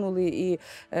витягнули. І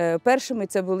першими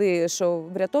це були, що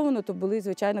врятовано, то були,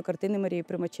 звичайно, картини Марії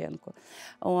Примаченко.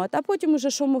 А потім уже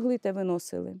що могли, те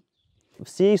виносили.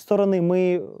 З цієї сторони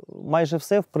ми майже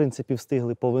все, в принципі,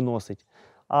 встигли повиносити.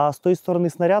 А з тої сторони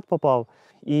снаряд попав,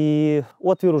 і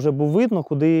отвір уже був видно,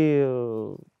 куди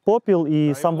попіл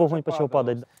і сам вогонь почав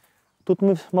падати. Тут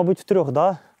ми, мабуть, втрьох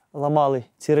ламали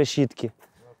ці решітки.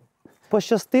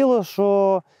 Пощастило,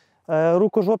 що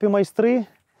рукожопі майстри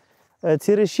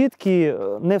ці решітки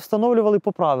не встановлювали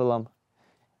по правилам.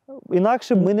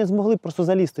 Інакше ми не змогли просто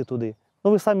залізти туди.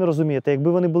 Ви самі розумієте,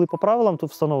 якби вони були по правилам тут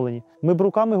встановлені, ми б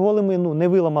руками голими не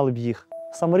виламали б їх.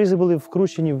 Саморізи були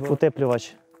вкручені в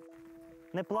утеплювач.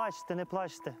 Не плачте, не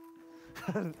плачте.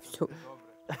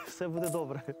 Все буде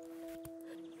добре.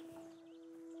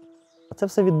 Це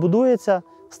все відбудується,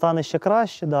 стане ще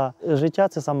краще. Да. Життя –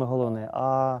 це саме головне,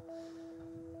 а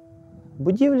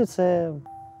будівлі – це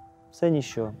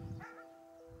ніщо.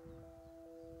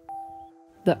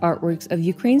 The artworks of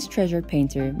Ukraine's treasured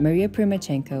painter Maria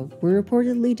Primachenko were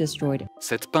reportedly destroyed.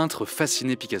 Cette peintre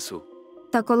fascinait Picasso.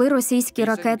 Та коли російські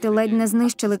ракети ледь не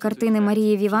знищили картини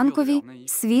Марії в Іванкові,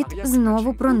 світ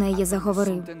знову про неї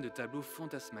заговорив.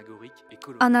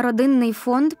 А на родинний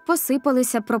фонд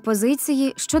посипалися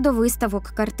пропозиції щодо виставок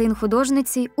картин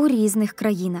художниці у різних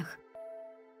країнах.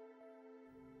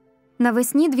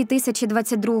 Навесні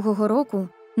 2022 року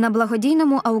на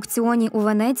благодійному аукціоні у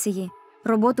Венеції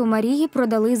роботу Марії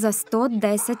продали за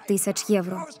 110 тисяч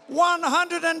євро.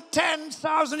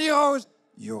 110,000 euros.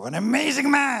 You're an amazing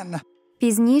man.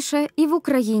 Пізніше і в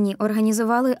Україні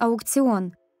організували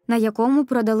аукціон, на якому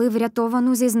продали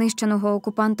врятовану зі знищеного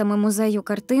окупантами музею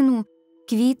картину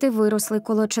 «Квіти виросли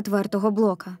коло 4-го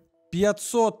блока».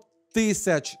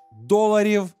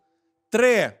 $500,000.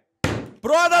 3.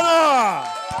 Продано!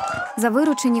 За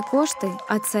виручені кошти,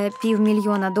 а це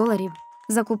 $500,000,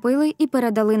 закупили і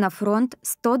передали на фронт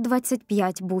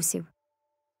 125 бусів.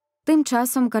 Тим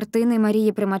часом картини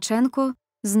Марії Примаченко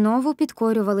знову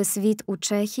підкорювали світ у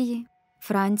Чехії,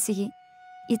 Франції,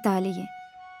 Італії,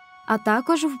 а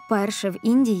також вперше в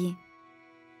Індії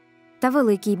та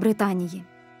Великій Британії.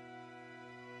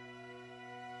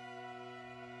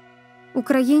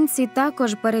 Українці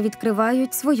також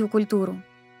перевідкривають свою культуру.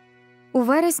 У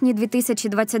вересні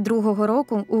 2022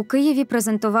 року у Києві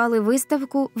презентували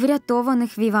виставку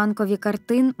врятованих в Іванкові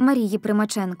картин Марії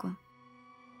Примаченко.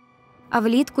 А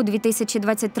влітку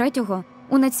 2023-го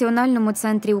у Національному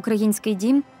центрі «Український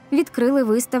дім» відкрили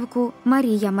виставку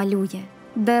 «Марія малює»,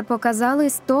 де показали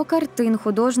 100 картин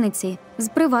художниці з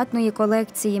приватної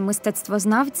колекції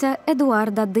мистецтвознавця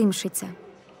Едуарда Димшиця.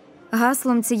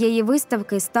 Гаслом цієї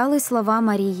виставки стали слова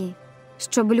Марії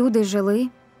 «Щоб люди жили,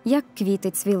 як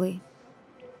квіти цвіли».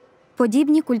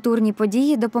 Подібні культурні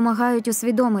події допомагають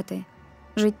усвідомити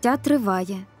 – життя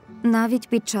триває, навіть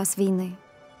під час війни.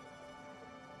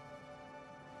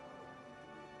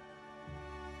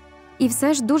 І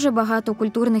все ж дуже багато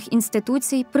культурних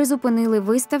інституцій призупинили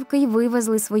виставки і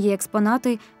вивезли свої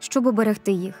експонати, щоб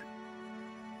оберегти їх.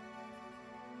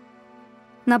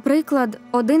 Наприклад,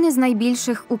 один із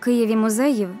найбільших у Києві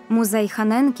музеїв – Музей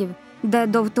Ханенків, де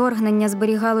до вторгнення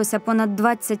зберігалося понад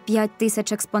 25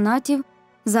 тисяч експонатів,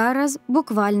 зараз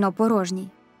буквально порожній.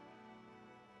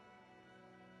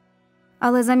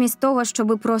 Але замість того,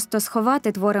 щоб просто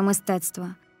сховати твори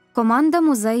мистецтва, команда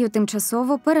музею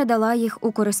тимчасово передала їх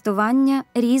у користування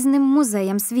різним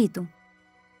музеям світу.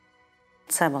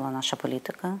 Це була наша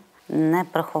політика. Не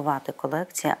приховати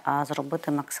колекції, а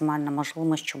зробити максимально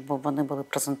можливим, щоб вони були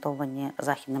презентовані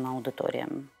західним аудиторіям.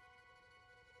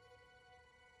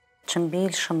 Чим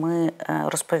більше ми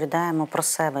розповідаємо про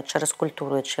себе через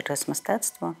культуру і через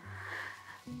мистецтво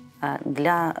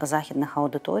для західних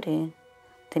аудиторій,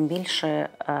 тим більше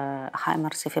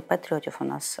хаймерсів і патріотів у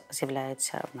нас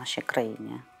з'являється в нашій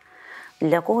країні.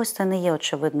 Для когось це не є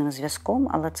очевидним зв'язком,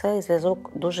 але цей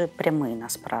зв'язок дуже прямий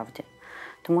насправді.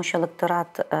 Тому що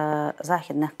електорат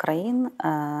західних країн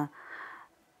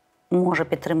може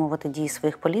підтримувати дії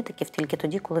своїх політиків тільки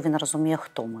тоді, коли він розуміє,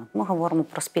 хто ми. Ми говоримо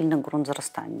про спільний ґрунт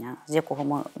зростання, з якого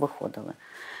ми виходили.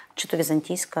 Чи то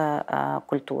візантійська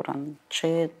культура,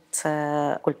 чи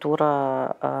це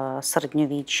культура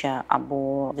середньовіччя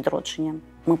або відродження.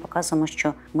 Ми показуємо,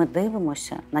 що ми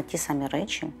дивимося на ті самі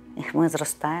речі, і ми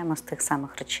зростаємо з тих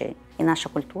самих речей. І наша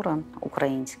культура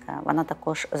українська, вона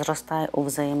також зростає у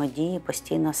взаємодії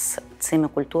постійно з цими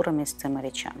культурами, з цими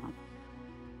речами.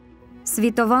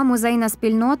 Світова музейна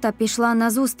спільнота пішла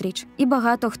назустріч, і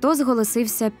багато хто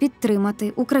зголосився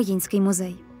підтримати український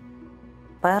музей.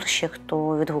 Перші,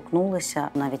 хто відгукнулися,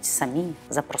 навіть самі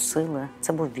запросили,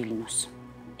 це був Вільнюс.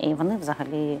 І вони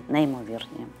взагалі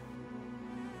неймовірні.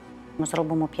 Ми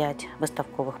зробимо 5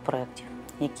 виставкових проєктів,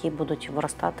 які будуть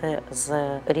виростати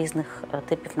з різних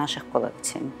типів наших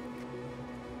колекцій.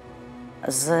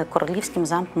 З Королівським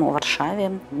замком у Варшаві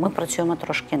ми працюємо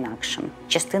трошки інакше.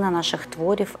 Частина наших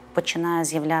творів починає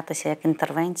з'являтися як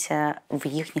інтервенція в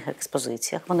їхніх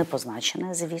експозиціях. Вони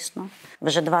позначені, звісно.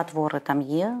 Вже 2 твори там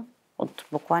є. От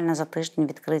буквально за тиждень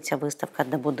відкриється виставка,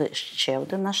 де буде ще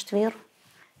один наш твір.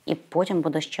 І потім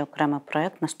буде ще окремий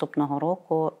проєкт наступного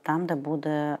року, там, де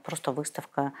буде просто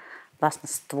виставка, власне,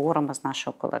 з творами з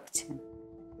нашої колекції.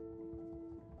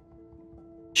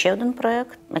 Ще один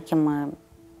проєкт, яким ми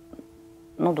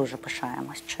дуже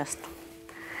пишаємось, чесно.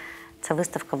 Це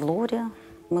виставка в Луврі.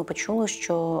 Ми почули,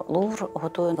 що Лувр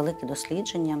готує велике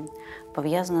дослідження,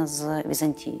 пов'язане з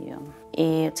Візантією.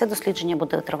 І це дослідження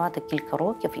буде тривати кілька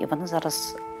років, і вони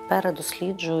зараз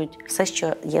передосліджують все,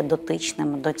 що є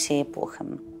дотичним до цієї епохи.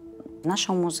 В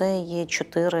нашому музеї є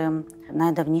 4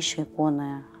 найдавніші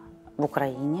ікони в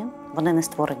Україні. Вони не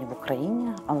створені в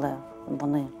Україні, але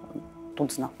вони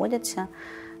тут знаходяться.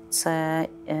 Це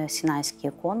сінайські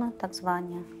ікони, так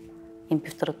звані, їм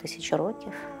 1500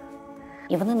 років.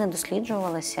 І вони не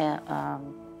досліджувалися,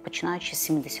 починаючи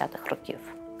з 70-х років.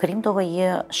 Крім того,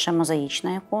 є ще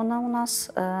мозаїчна ікона у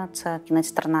нас, це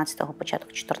кінець 13-го, початок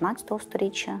 14-го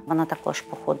сторіччя. Вона також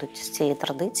походить з цієї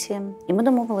традиції. І ми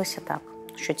домовилися так,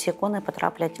 що ці ікони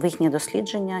потраплять в їхні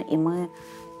дослідження, і ми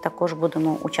також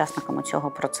будемо учасниками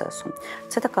цього процесу.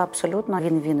 Це така абсолютно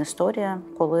він-він історія,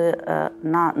 коли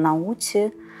на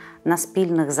науці, на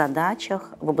спільних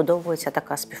задачах вибудовується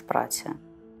така співпраця.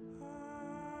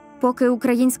 Поки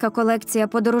українська колекція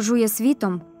подорожує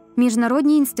світом,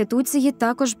 міжнародні інституції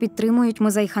також підтримують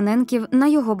музей Ханенків на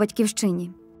його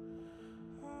батьківщині.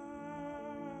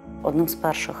 Одним з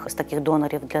перших з таких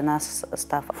донорів для нас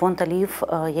став фонд «Алів»,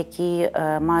 який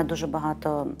має дуже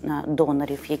багато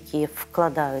донорів, які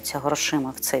вкладаються грошима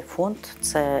в цей фонд.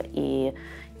 Це і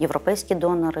європейські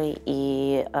донори,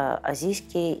 і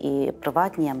азійські, і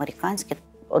приватні, і американські.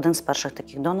 Один з перших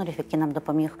таких донорів, який нам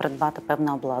допоміг придбати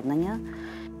певне обладнання.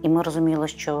 І ми розуміли,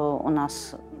 що у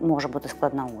нас може бути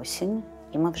складна осінь,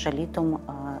 і ми вже літом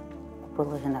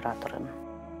купили генератори.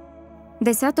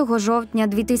 10 жовтня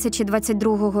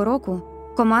 2022 року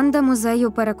команда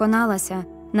музею переконалася,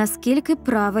 наскільки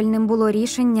правильним було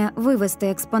рішення вивезти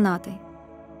експонати.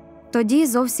 Тоді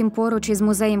зовсім поруч із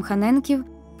музеєм Ханенків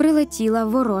прилетіла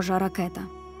ворожа ракета.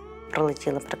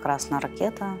 Прилетіла прекрасна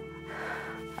ракета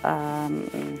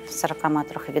в 40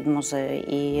 метрах від музею,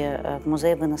 і в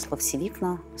музей винесло всі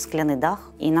вікна, скляний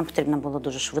дах, і нам потрібно було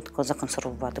дуже швидко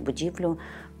законсервувати будівлю,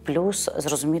 плюс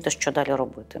зрозуміти, що далі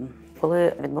робити.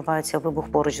 Коли відбувається вибух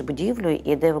поруч з будівлею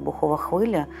і йде вибухова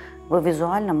хвиля, ви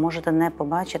візуально можете не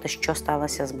побачити, що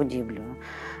сталося з будівлею.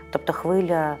 Тобто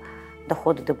хвиля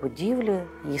доходить до будівлі,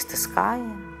 її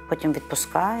стискає, потім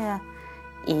відпускає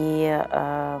і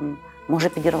може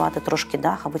підірвати трошки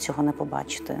дах, а ви цього не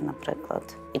побачите, наприклад.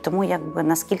 І тому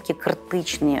наскільки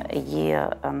критичні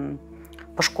є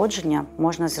пошкодження,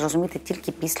 можна зрозуміти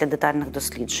тільки після детальних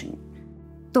досліджень.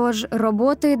 Тож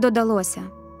роботи додалося,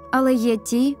 але є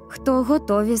ті, хто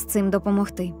готові з цим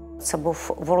допомогти. Це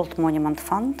був World Monument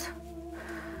Fund,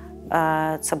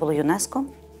 це було ЮНЕСКО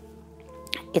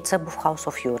і це був House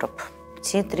of Europe.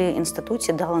 Ці 3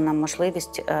 інституції дали нам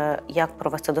можливість як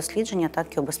провести дослідження,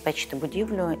 так і обезпечити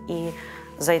будівлю і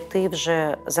зайти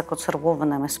вже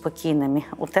законсервованими, спокійними,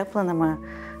 утепленими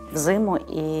в зиму.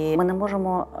 І ми не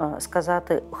можемо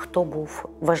сказати, хто був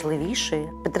важливіший.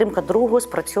 Підтримка другого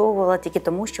спрацьовувала тільки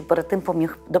тому, що перед тим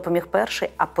допоміг перший,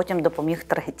 а потім допоміг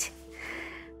третій.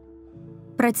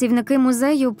 Працівники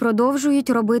музею продовжують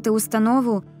робити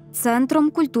установу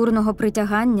центром культурного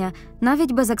притягання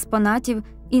навіть без експонатів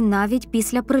і навіть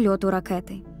після прильоту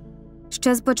ракети.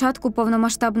 Ще з початку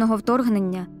повномасштабного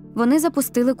вторгнення вони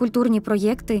запустили культурні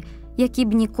проєкти, які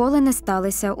б ніколи не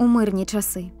сталися у мирні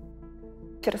часи.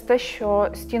 Через те, що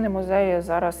стіни музею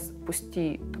зараз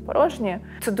пусті та порожні,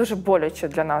 це дуже боляче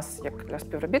для нас, як для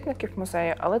співробітників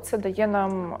музею, але це дає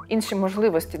нам інші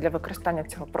можливості для використання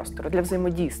цього простору, для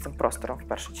взаємодії з цим простором в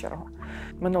першу чергу.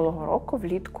 Минулого року,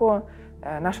 влітку,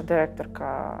 наша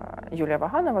директорка Юлія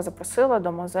Ваганова запросила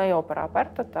до музею Опера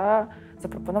Аперта та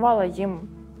запропонувала їм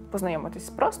познайомитись з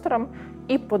простором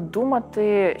і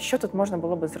подумати, що тут можна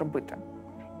було би зробити.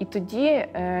 І тоді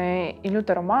Іллю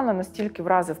та Романа настільки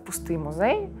вразив пустий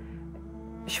музей,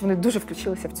 що вони дуже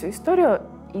включилися в цю історію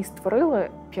і створили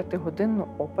 5-годинну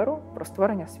оперу про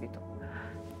створення світу.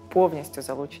 Повністю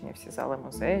залучені всі зали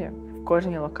музею. В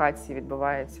кожній локації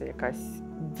відбувається якась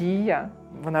дія,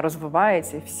 вона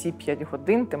розвивається, і всі 5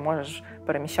 годин ти можеш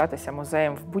переміщатися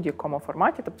музеєм в будь-якому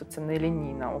форматі, тобто це не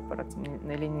лінійна опера, це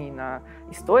не лінійна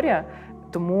історія,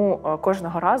 тому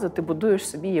кожного разу ти будуєш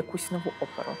собі якусь нову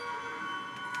оперу.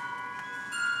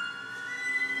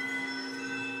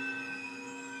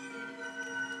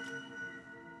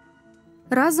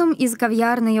 Разом із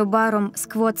кав'ярнею-баром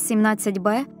 «Сквот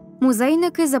 17Б»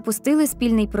 музейники запустили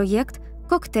спільний проєкт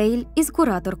 «Коктейль із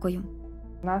кураторкою».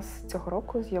 У нас цього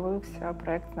року з'явився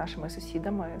проєкт з нашими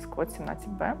сусідами «Сквот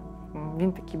 17Б».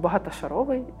 Він такий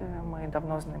багатошаровий, ми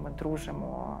давно з ними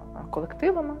дружимо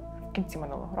колективами. В кінці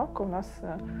минулого року у нас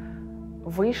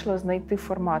вийшло знайти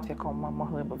формат, в якому ми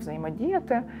могли б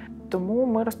взаємодіяти. Тому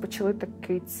ми розпочали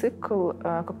такий цикл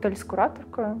 «Коктейль з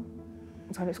кураторкою»,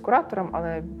 взагалі з куратором,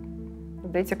 але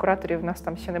здається, кураторів в нас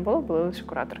там ще не було, були лише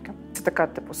кураторки. Це така,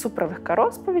 суперлегка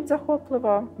розповідь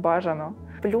захоплива, бажано.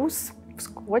 Плюс в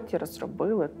Сквоті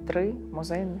розробили 3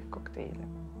 музейних коктейлі.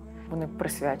 Вони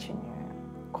присвячені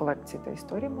колекції та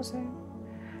історії музею.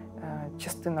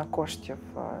 Частина коштів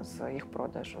з їх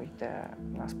продажу йде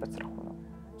на спецрахунок.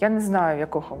 Я не знаю, в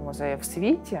якого музею в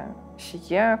світі ще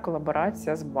є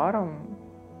колаборація з баром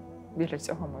біля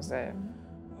цього музею.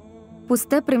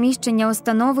 Пусте приміщення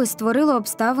установи створило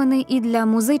обставини і для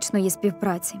музичної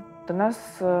співпраці. До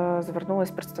нас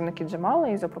звернулись представники Джамала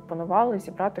і запропонували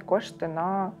зібрати кошти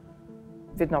на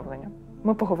відновлення.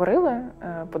 Ми поговорили,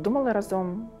 подумали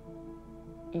разом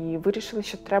і вирішили,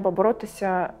 що треба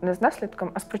боротися не з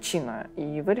наслідком, а з причиною.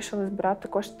 І вирішили збирати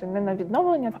кошти не на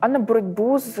відновлення, а на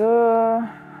боротьбу з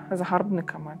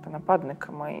загарбниками та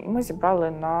нападниками. І ми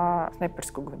зібрали на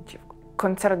снайперську гвинтівку.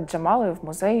 Концерт Джамали в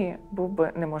музеї був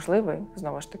би неможливий,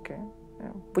 знову ж таки,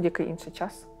 в будь-який інший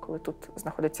час, коли тут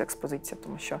знаходиться експозиція,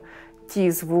 тому що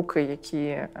ті звуки,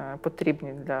 які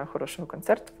потрібні для хорошого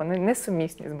концерту, вони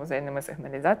несумісні з музейними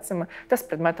сигналізаціями та з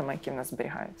предметами, які в нас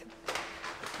зберігаються.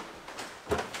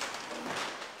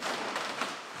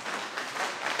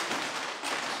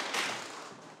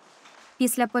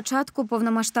 Після початку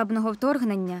повномасштабного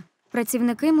вторгнення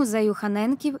працівники музею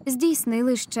Ханенків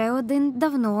здійснили ще один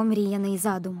давно омріяний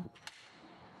задум.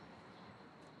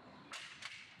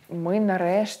 Ми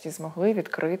нарешті змогли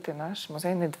відкрити наш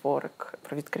музейний дворик.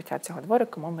 Про відкриття цього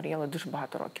дворику ми мріяли дуже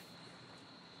багато років.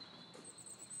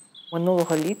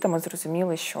 Минулого літа ми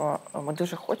зрозуміли, що ми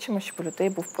дуже хочемо, щоб у людей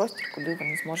був простір, куди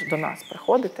вони зможуть до нас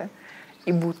приходити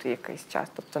і бути якийсь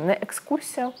час. Тобто не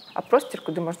екскурсія, а простір,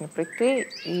 куди можна прийти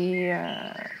і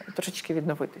трошечки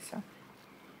відновитися.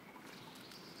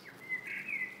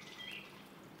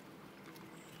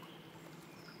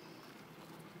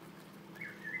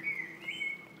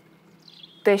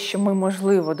 Те, що ми,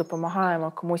 можливо,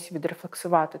 допомагаємо комусь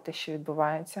відрефлексувати те, що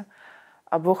відбувається,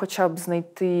 або хоча б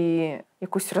знайти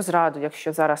якусь розраду,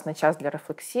 якщо зараз не час для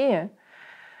рефлексії,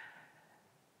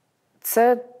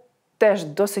 це теж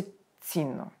досить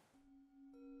цінно.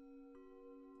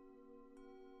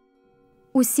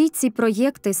 Усі ці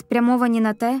проєкти спрямовані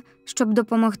на те, щоб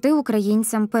допомогти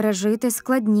українцям пережити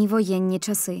складні воєнні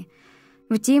часи.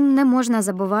 Втім, не можна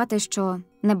забувати, що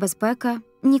небезпека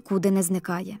нікуди не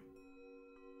зникає.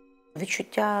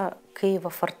 Відчуття Києва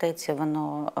фортеці,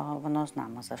 воно з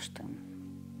нами завжди.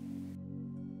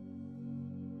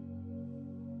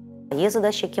 Є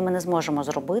задачі, які ми не зможемо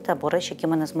зробити, або речі, які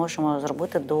ми не зможемо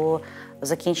зробити до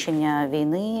закінчення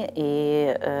війни і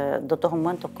до того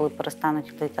моменту, коли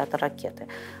перестануть літати ракети.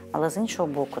 Але з іншого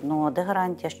боку, де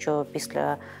гарантія, що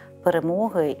після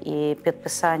перемоги і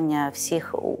підписання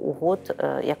всіх угод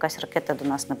якась ракета до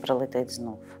нас не прилетить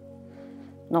знов?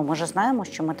 Ми ж знаємо,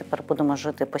 що ми тепер будемо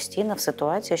жити постійно в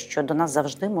ситуації, що до нас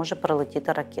завжди може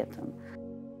прилетіти ракета.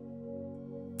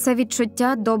 Це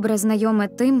відчуття добре знайоме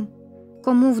тим,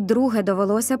 кому вдруге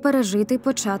довелося пережити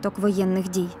початок воєнних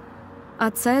дій.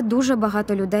 А це дуже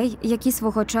багато людей, які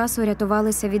свого часу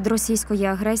рятувалися від російської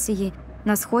агресії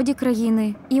на сході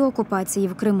країни і окупації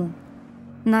в Криму.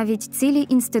 Навіть цілі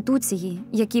інституції,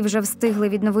 які вже встигли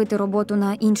відновити роботу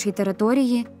на іншій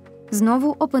території,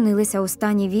 знову опинилися у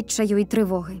стані відчаю і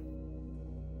тривоги.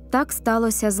 Так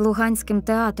сталося з Луганським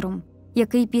театром,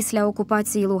 який після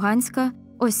окупації Луганська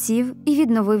осів і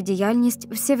відновив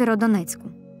діяльність в Сєвєродонецьку.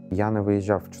 Я не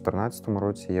виїжджав в 2014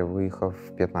 році, я виїхав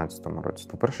в 2015 році.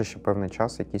 По-перше, ще певний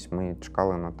час якийсь ми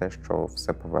чекали на те, що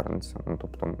все повернеться.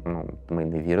 Тобто, ми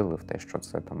не вірили в те, що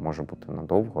це там може бути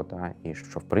надовго, і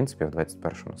що, в принципі, в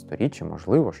 21 сторіччі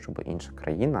можливо, щоб інша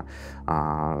країна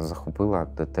захопила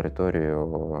територію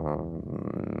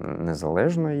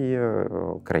незалежної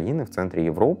країни в центрі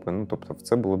Європи. Тобто, в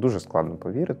це було дуже складно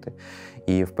повірити.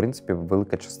 І, в принципі,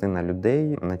 велика частина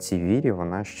людей на цій вірі,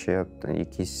 вона ще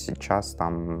якийсь час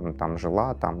там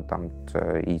жила,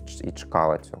 і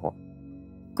чекала цього.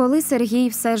 Коли Сергій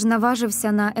все ж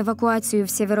наважився на евакуацію в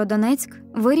Сєвєродонецьк,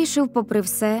 вирішив, попри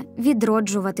все,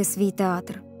 відроджувати свій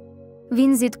театр.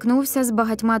 Він зіткнувся з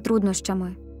багатьма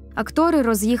труднощами. Актори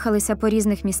роз'їхалися по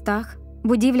різних містах,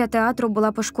 будівля театру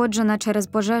була пошкоджена через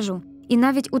пожежу, і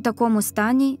навіть у такому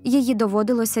стані її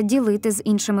доводилося ділити з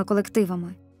іншими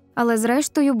колективами. Але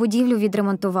зрештою будівлю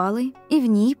відремонтували, і в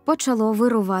ній почало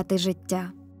вирувати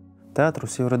життя. Театр у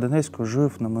Сєвєродонецьку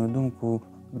жив, на мою думку,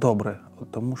 добре,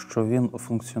 тому що він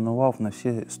функціонував на всі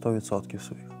 100%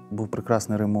 своїх. Був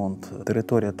прекрасний ремонт,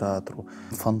 територія театру,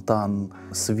 фонтан,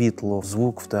 світло,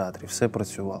 звук в театрі, все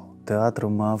працювало. Театр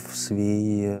мав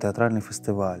свій театральний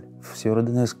фестиваль. В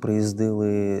Сєвєродонецьк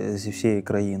приїздили зі всієї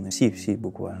країни, всі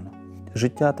буквально.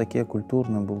 Життя таке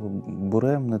культурне було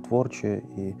буремне, творче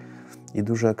і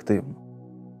дуже активне.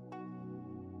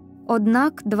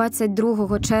 Однак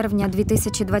 22 червня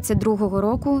 2022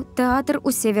 року театр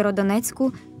у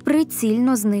Сєвєродонецьку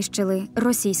прицільно знищили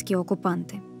російські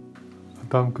окупанти.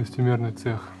 Там костюмерний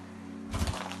цех.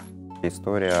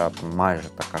 Історія майже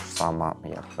така ж сама,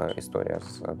 як історія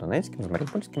з Донецьким, з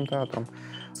Маріупольським театром.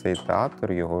 Цей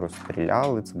театр, його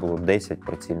розстріляли, це було 10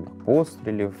 прицільних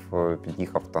пострілів,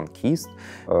 під'їхав танкіст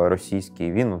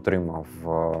російський, він отримав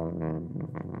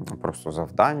просто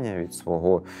завдання від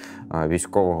свого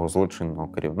військового злочинного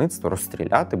керівництва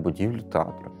розстріляти будівлю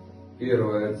театру.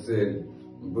 Перша ціль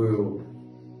був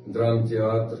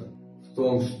драмтеатр, в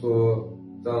тому, що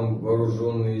там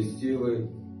вооружені сили,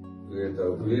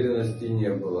 уверенности не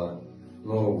было.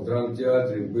 Но в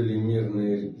драмтеатре были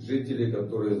мирные жители,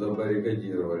 которые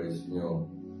забаррикадировались в нем.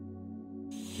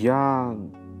 Я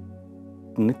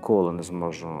ніколи не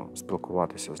зможу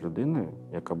спілкуватися з людиною,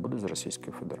 яка буде з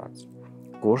Російської Федерації.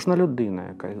 Кожна людина,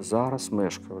 яка зараз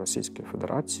мешкає в Російській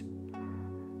Федерації,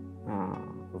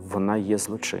 вона є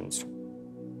злочинцем.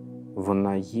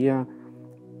 Вона є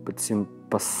цим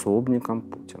пособником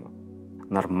Путіна.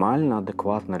 Нормальна,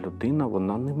 адекватна людина,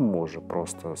 вона не може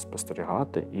просто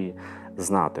спостерігати і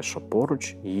знати, що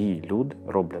поруч її люди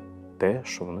роблять те,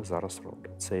 що вони зараз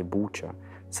роблять. Це і Буча,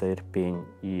 це Ірпінь,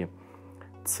 і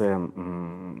це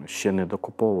ще не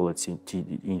докуповували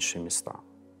ті інші міста.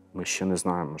 Ми ще не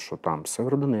знаємо, що там в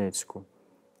Сєвєродонецьку,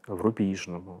 в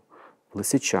Рубіжному, в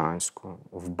Лисичанську,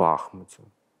 в Бахмуті.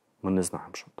 Ми не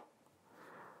знаємо, що там.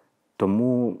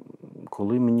 Тому,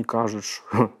 коли мені кажуть,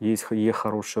 що є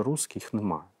хороші русські, їх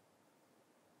немає.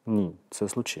 Ні, це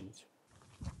злочинці.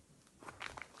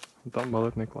 Там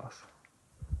балетний клас.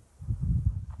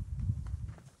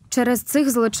 Через цих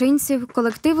злочинців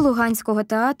колектив Луганського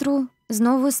театру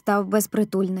знову став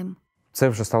безпритульним. Це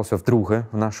вже сталося вдруге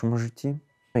в нашому житті.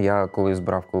 Я коли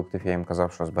збирав колектив, я їм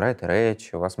казав, що збирайте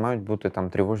речі, у вас мають бути там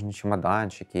тривожні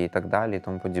чемоданчики і так далі, і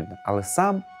тому подібне. Але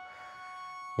сам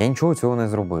я нічого цього не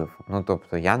зробив. Ну,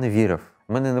 тобто, я не вірив.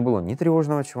 У мене не було ні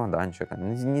тривожного чемоданчика,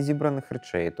 ні зібраних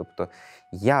речей. Тобто,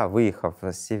 я виїхав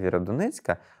з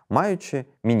Сєвєродонецька, маючи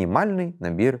мінімальний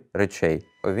набір речей.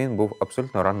 Він був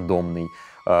абсолютно рандомний,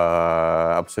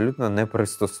 абсолютно не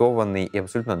пристосований і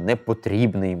абсолютно не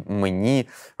потрібний мені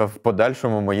в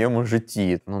подальшому моєму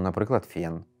житті. Ну, наприклад,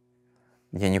 фен.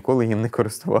 Я ніколи їм не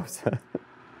користувався.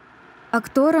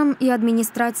 Акторам і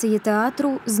адміністрації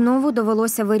театру знову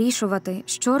довелося вирішувати,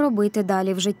 що робити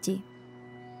далі в житті.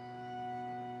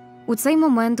 У цей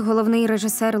момент головний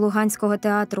режисер Луганського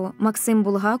театру Максим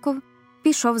Булгаков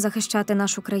пішов захищати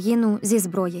нашу країну зі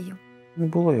зброєю. Не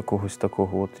було якогось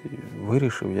такого,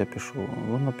 вирішив, я пішов.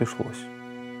 Воно пішлось.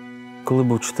 Коли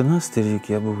був 14-й рік,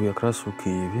 я був якраз у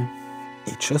Києві.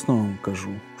 І чесно вам кажу,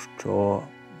 що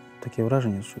таке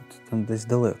враження, що там десь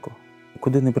далеко.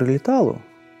 Куди не прилітало,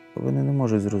 вони не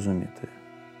можуть зрозуміти,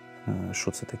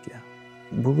 що це таке.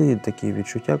 Були такі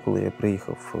відчуття, коли я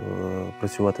приїхав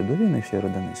працювати до війни в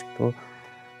Сєвєродонецьк, то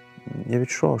я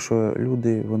відчував, що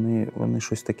люди, вони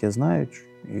щось таке знають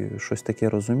і щось таке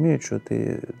розуміють, що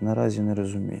ти наразі не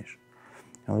розумієш.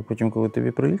 Але потім, коли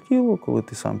тобі прилетіло, коли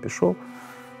ти сам пішов,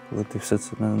 коли ти все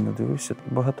це надивився,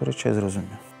 багато речей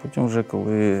зрозумів. Потім вже,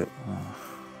 коли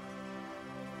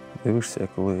дивишся,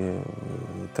 коли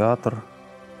театр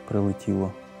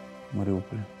прилетіло в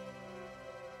Маріуполі,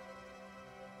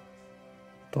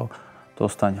 то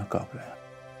остання капля.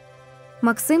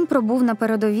 Максим пробув на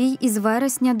передовій із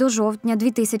вересня до жовтня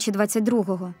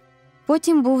 2022-го.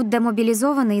 Потім був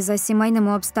демобілізований за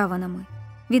сімейними обставинами.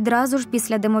 Відразу ж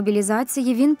після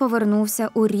демобілізації він повернувся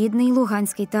у рідний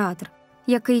Луганський театр,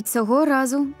 який цього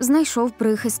разу знайшов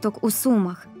прихисток у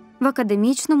Сумах, в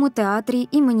академічному театрі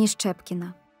імені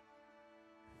Щепкіна.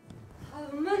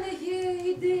 А в мене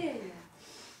є ідея.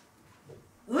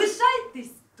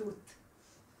 Лишайтесь тут.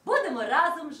 Будемо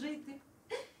разом жити.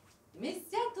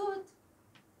 Місця тут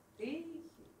тихі,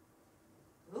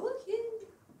 глухі.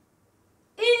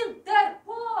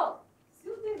 Інтерпол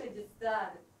сюди не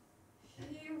дістане.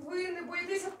 І ви не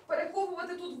боїтеся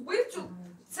переховувати тут вбивцю?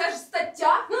 Це ж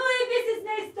стаття. Ну і місяць з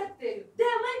неї статтею. Де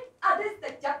ми, а де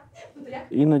стаття?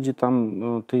 Іноді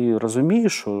там ти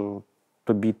розумієш, що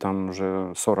тобі там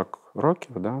вже 40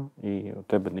 років, да, і у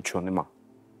тебе нічого нема.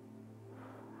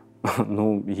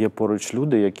 Ну, є поруч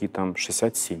люди, які там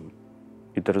 67,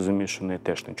 і ти розумієш, що в неї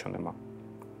теж нічого нема.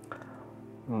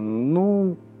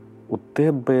 Ну, у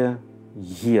тебе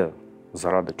є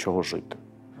заради чого жити.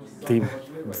 Ти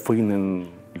винен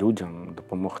людям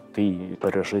допомогти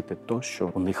пережити те,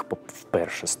 що у них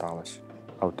вперше сталося,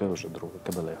 а у тебе вже друге,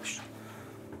 тебе легше.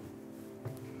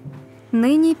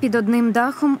 Нині під одним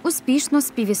дахом успішно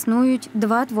співіснують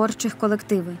два творчих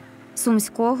колективи –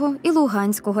 Сумського і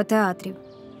Луганського театрів.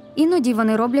 Іноді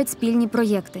вони роблять спільні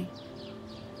проєкти.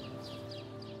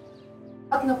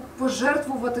 Ладно,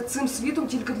 пожертвувати цим світом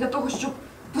тільки для того, щоб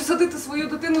посадити свою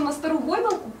дитину на стару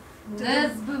гойдалку?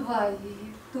 Не збивай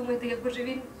її. Думаєте, як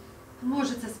божевільна?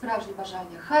 Може, це справжнє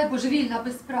бажання. Хай божевільна,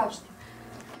 аби справжнє.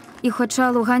 І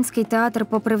хоча Луганський театр,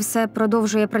 попри все,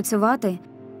 продовжує працювати,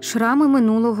 шрами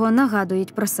минулого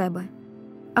нагадують про себе.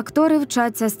 Актори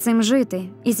вчаться з цим жити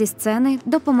і зі сцени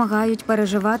допомагають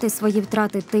переживати свої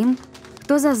втрати тим,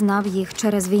 хто зазнав їх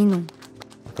через війну.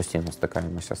 Постійно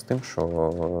стикаємося з тим,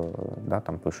 що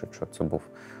там пишуть, що це був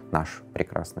наш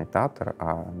прекрасний театр,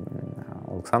 а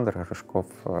Олександр Гришков,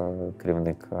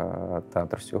 керівник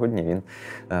театру сьогодні, він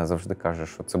завжди каже,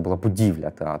 що це була будівля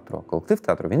театру. Колектив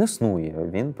театру, він існує,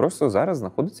 він просто зараз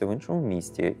знаходиться в іншому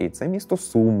місті. І це місто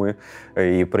Суми.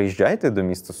 І приїжджайте до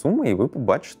міста Суми, і ви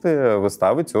побачите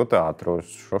вистави цього театру.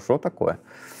 Що таке?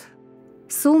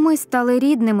 Суми стали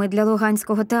рідними для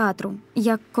Луганського театру,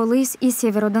 як колись і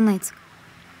Сєвєродонецьк.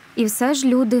 І все ж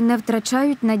люди не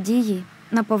втрачають надії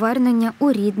на повернення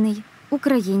у рідний,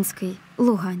 український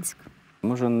Луганськ.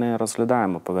 Ми вже не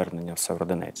розглядаємо повернення в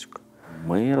Сєвєродонецьк.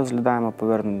 Ми розглядаємо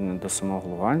повернення до самого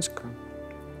Луганська,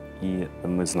 і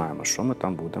ми знаємо, що ми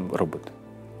там будемо робити.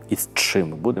 І з чим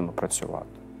ми будемо працювати.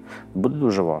 Буде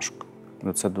дуже важко,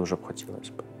 але це дуже б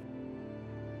хотілося б.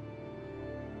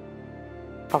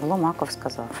 Павло Маков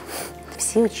сказав,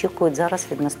 всі очікують зараз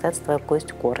від мистецтва якоїсь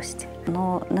користі.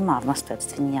 Ну, нема в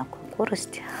мистецтві ніякої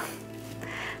користі.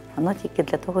 Воно тільки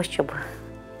для того, щоб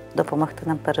допомогти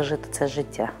нам пережити це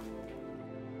життя.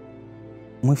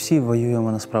 Ми всі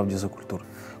воюємо насправді за культуру.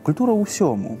 Культура у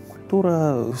всьому.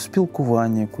 Культура в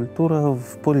спілкуванні, культура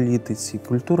в політиці,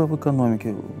 культура в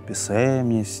економіці,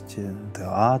 писемність,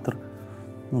 театр.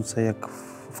 Це як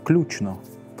включно.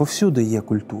 Повсюди є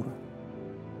культура.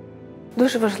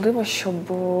 Дуже важливо, щоб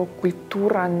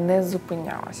культура не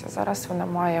зупинялася. Зараз вона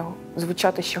має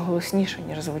звучати ще голосніше,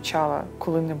 ніж звучала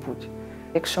коли-небудь.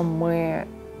 Якщо ми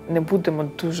не будемо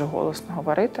дуже голосно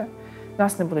говорити,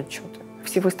 нас не будуть чути.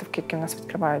 Всі виставки, які в нас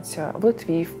відкриваються в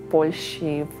Литві, в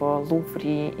Польщі, в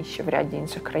Луврі і ще в ряді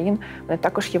інших країн, вони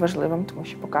також є важливим, тому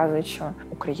що показують, що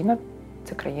Україна –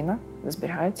 це країна, де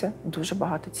зберігається дуже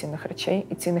багато цінних речей,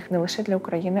 і цінних не лише для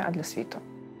України, а для світу.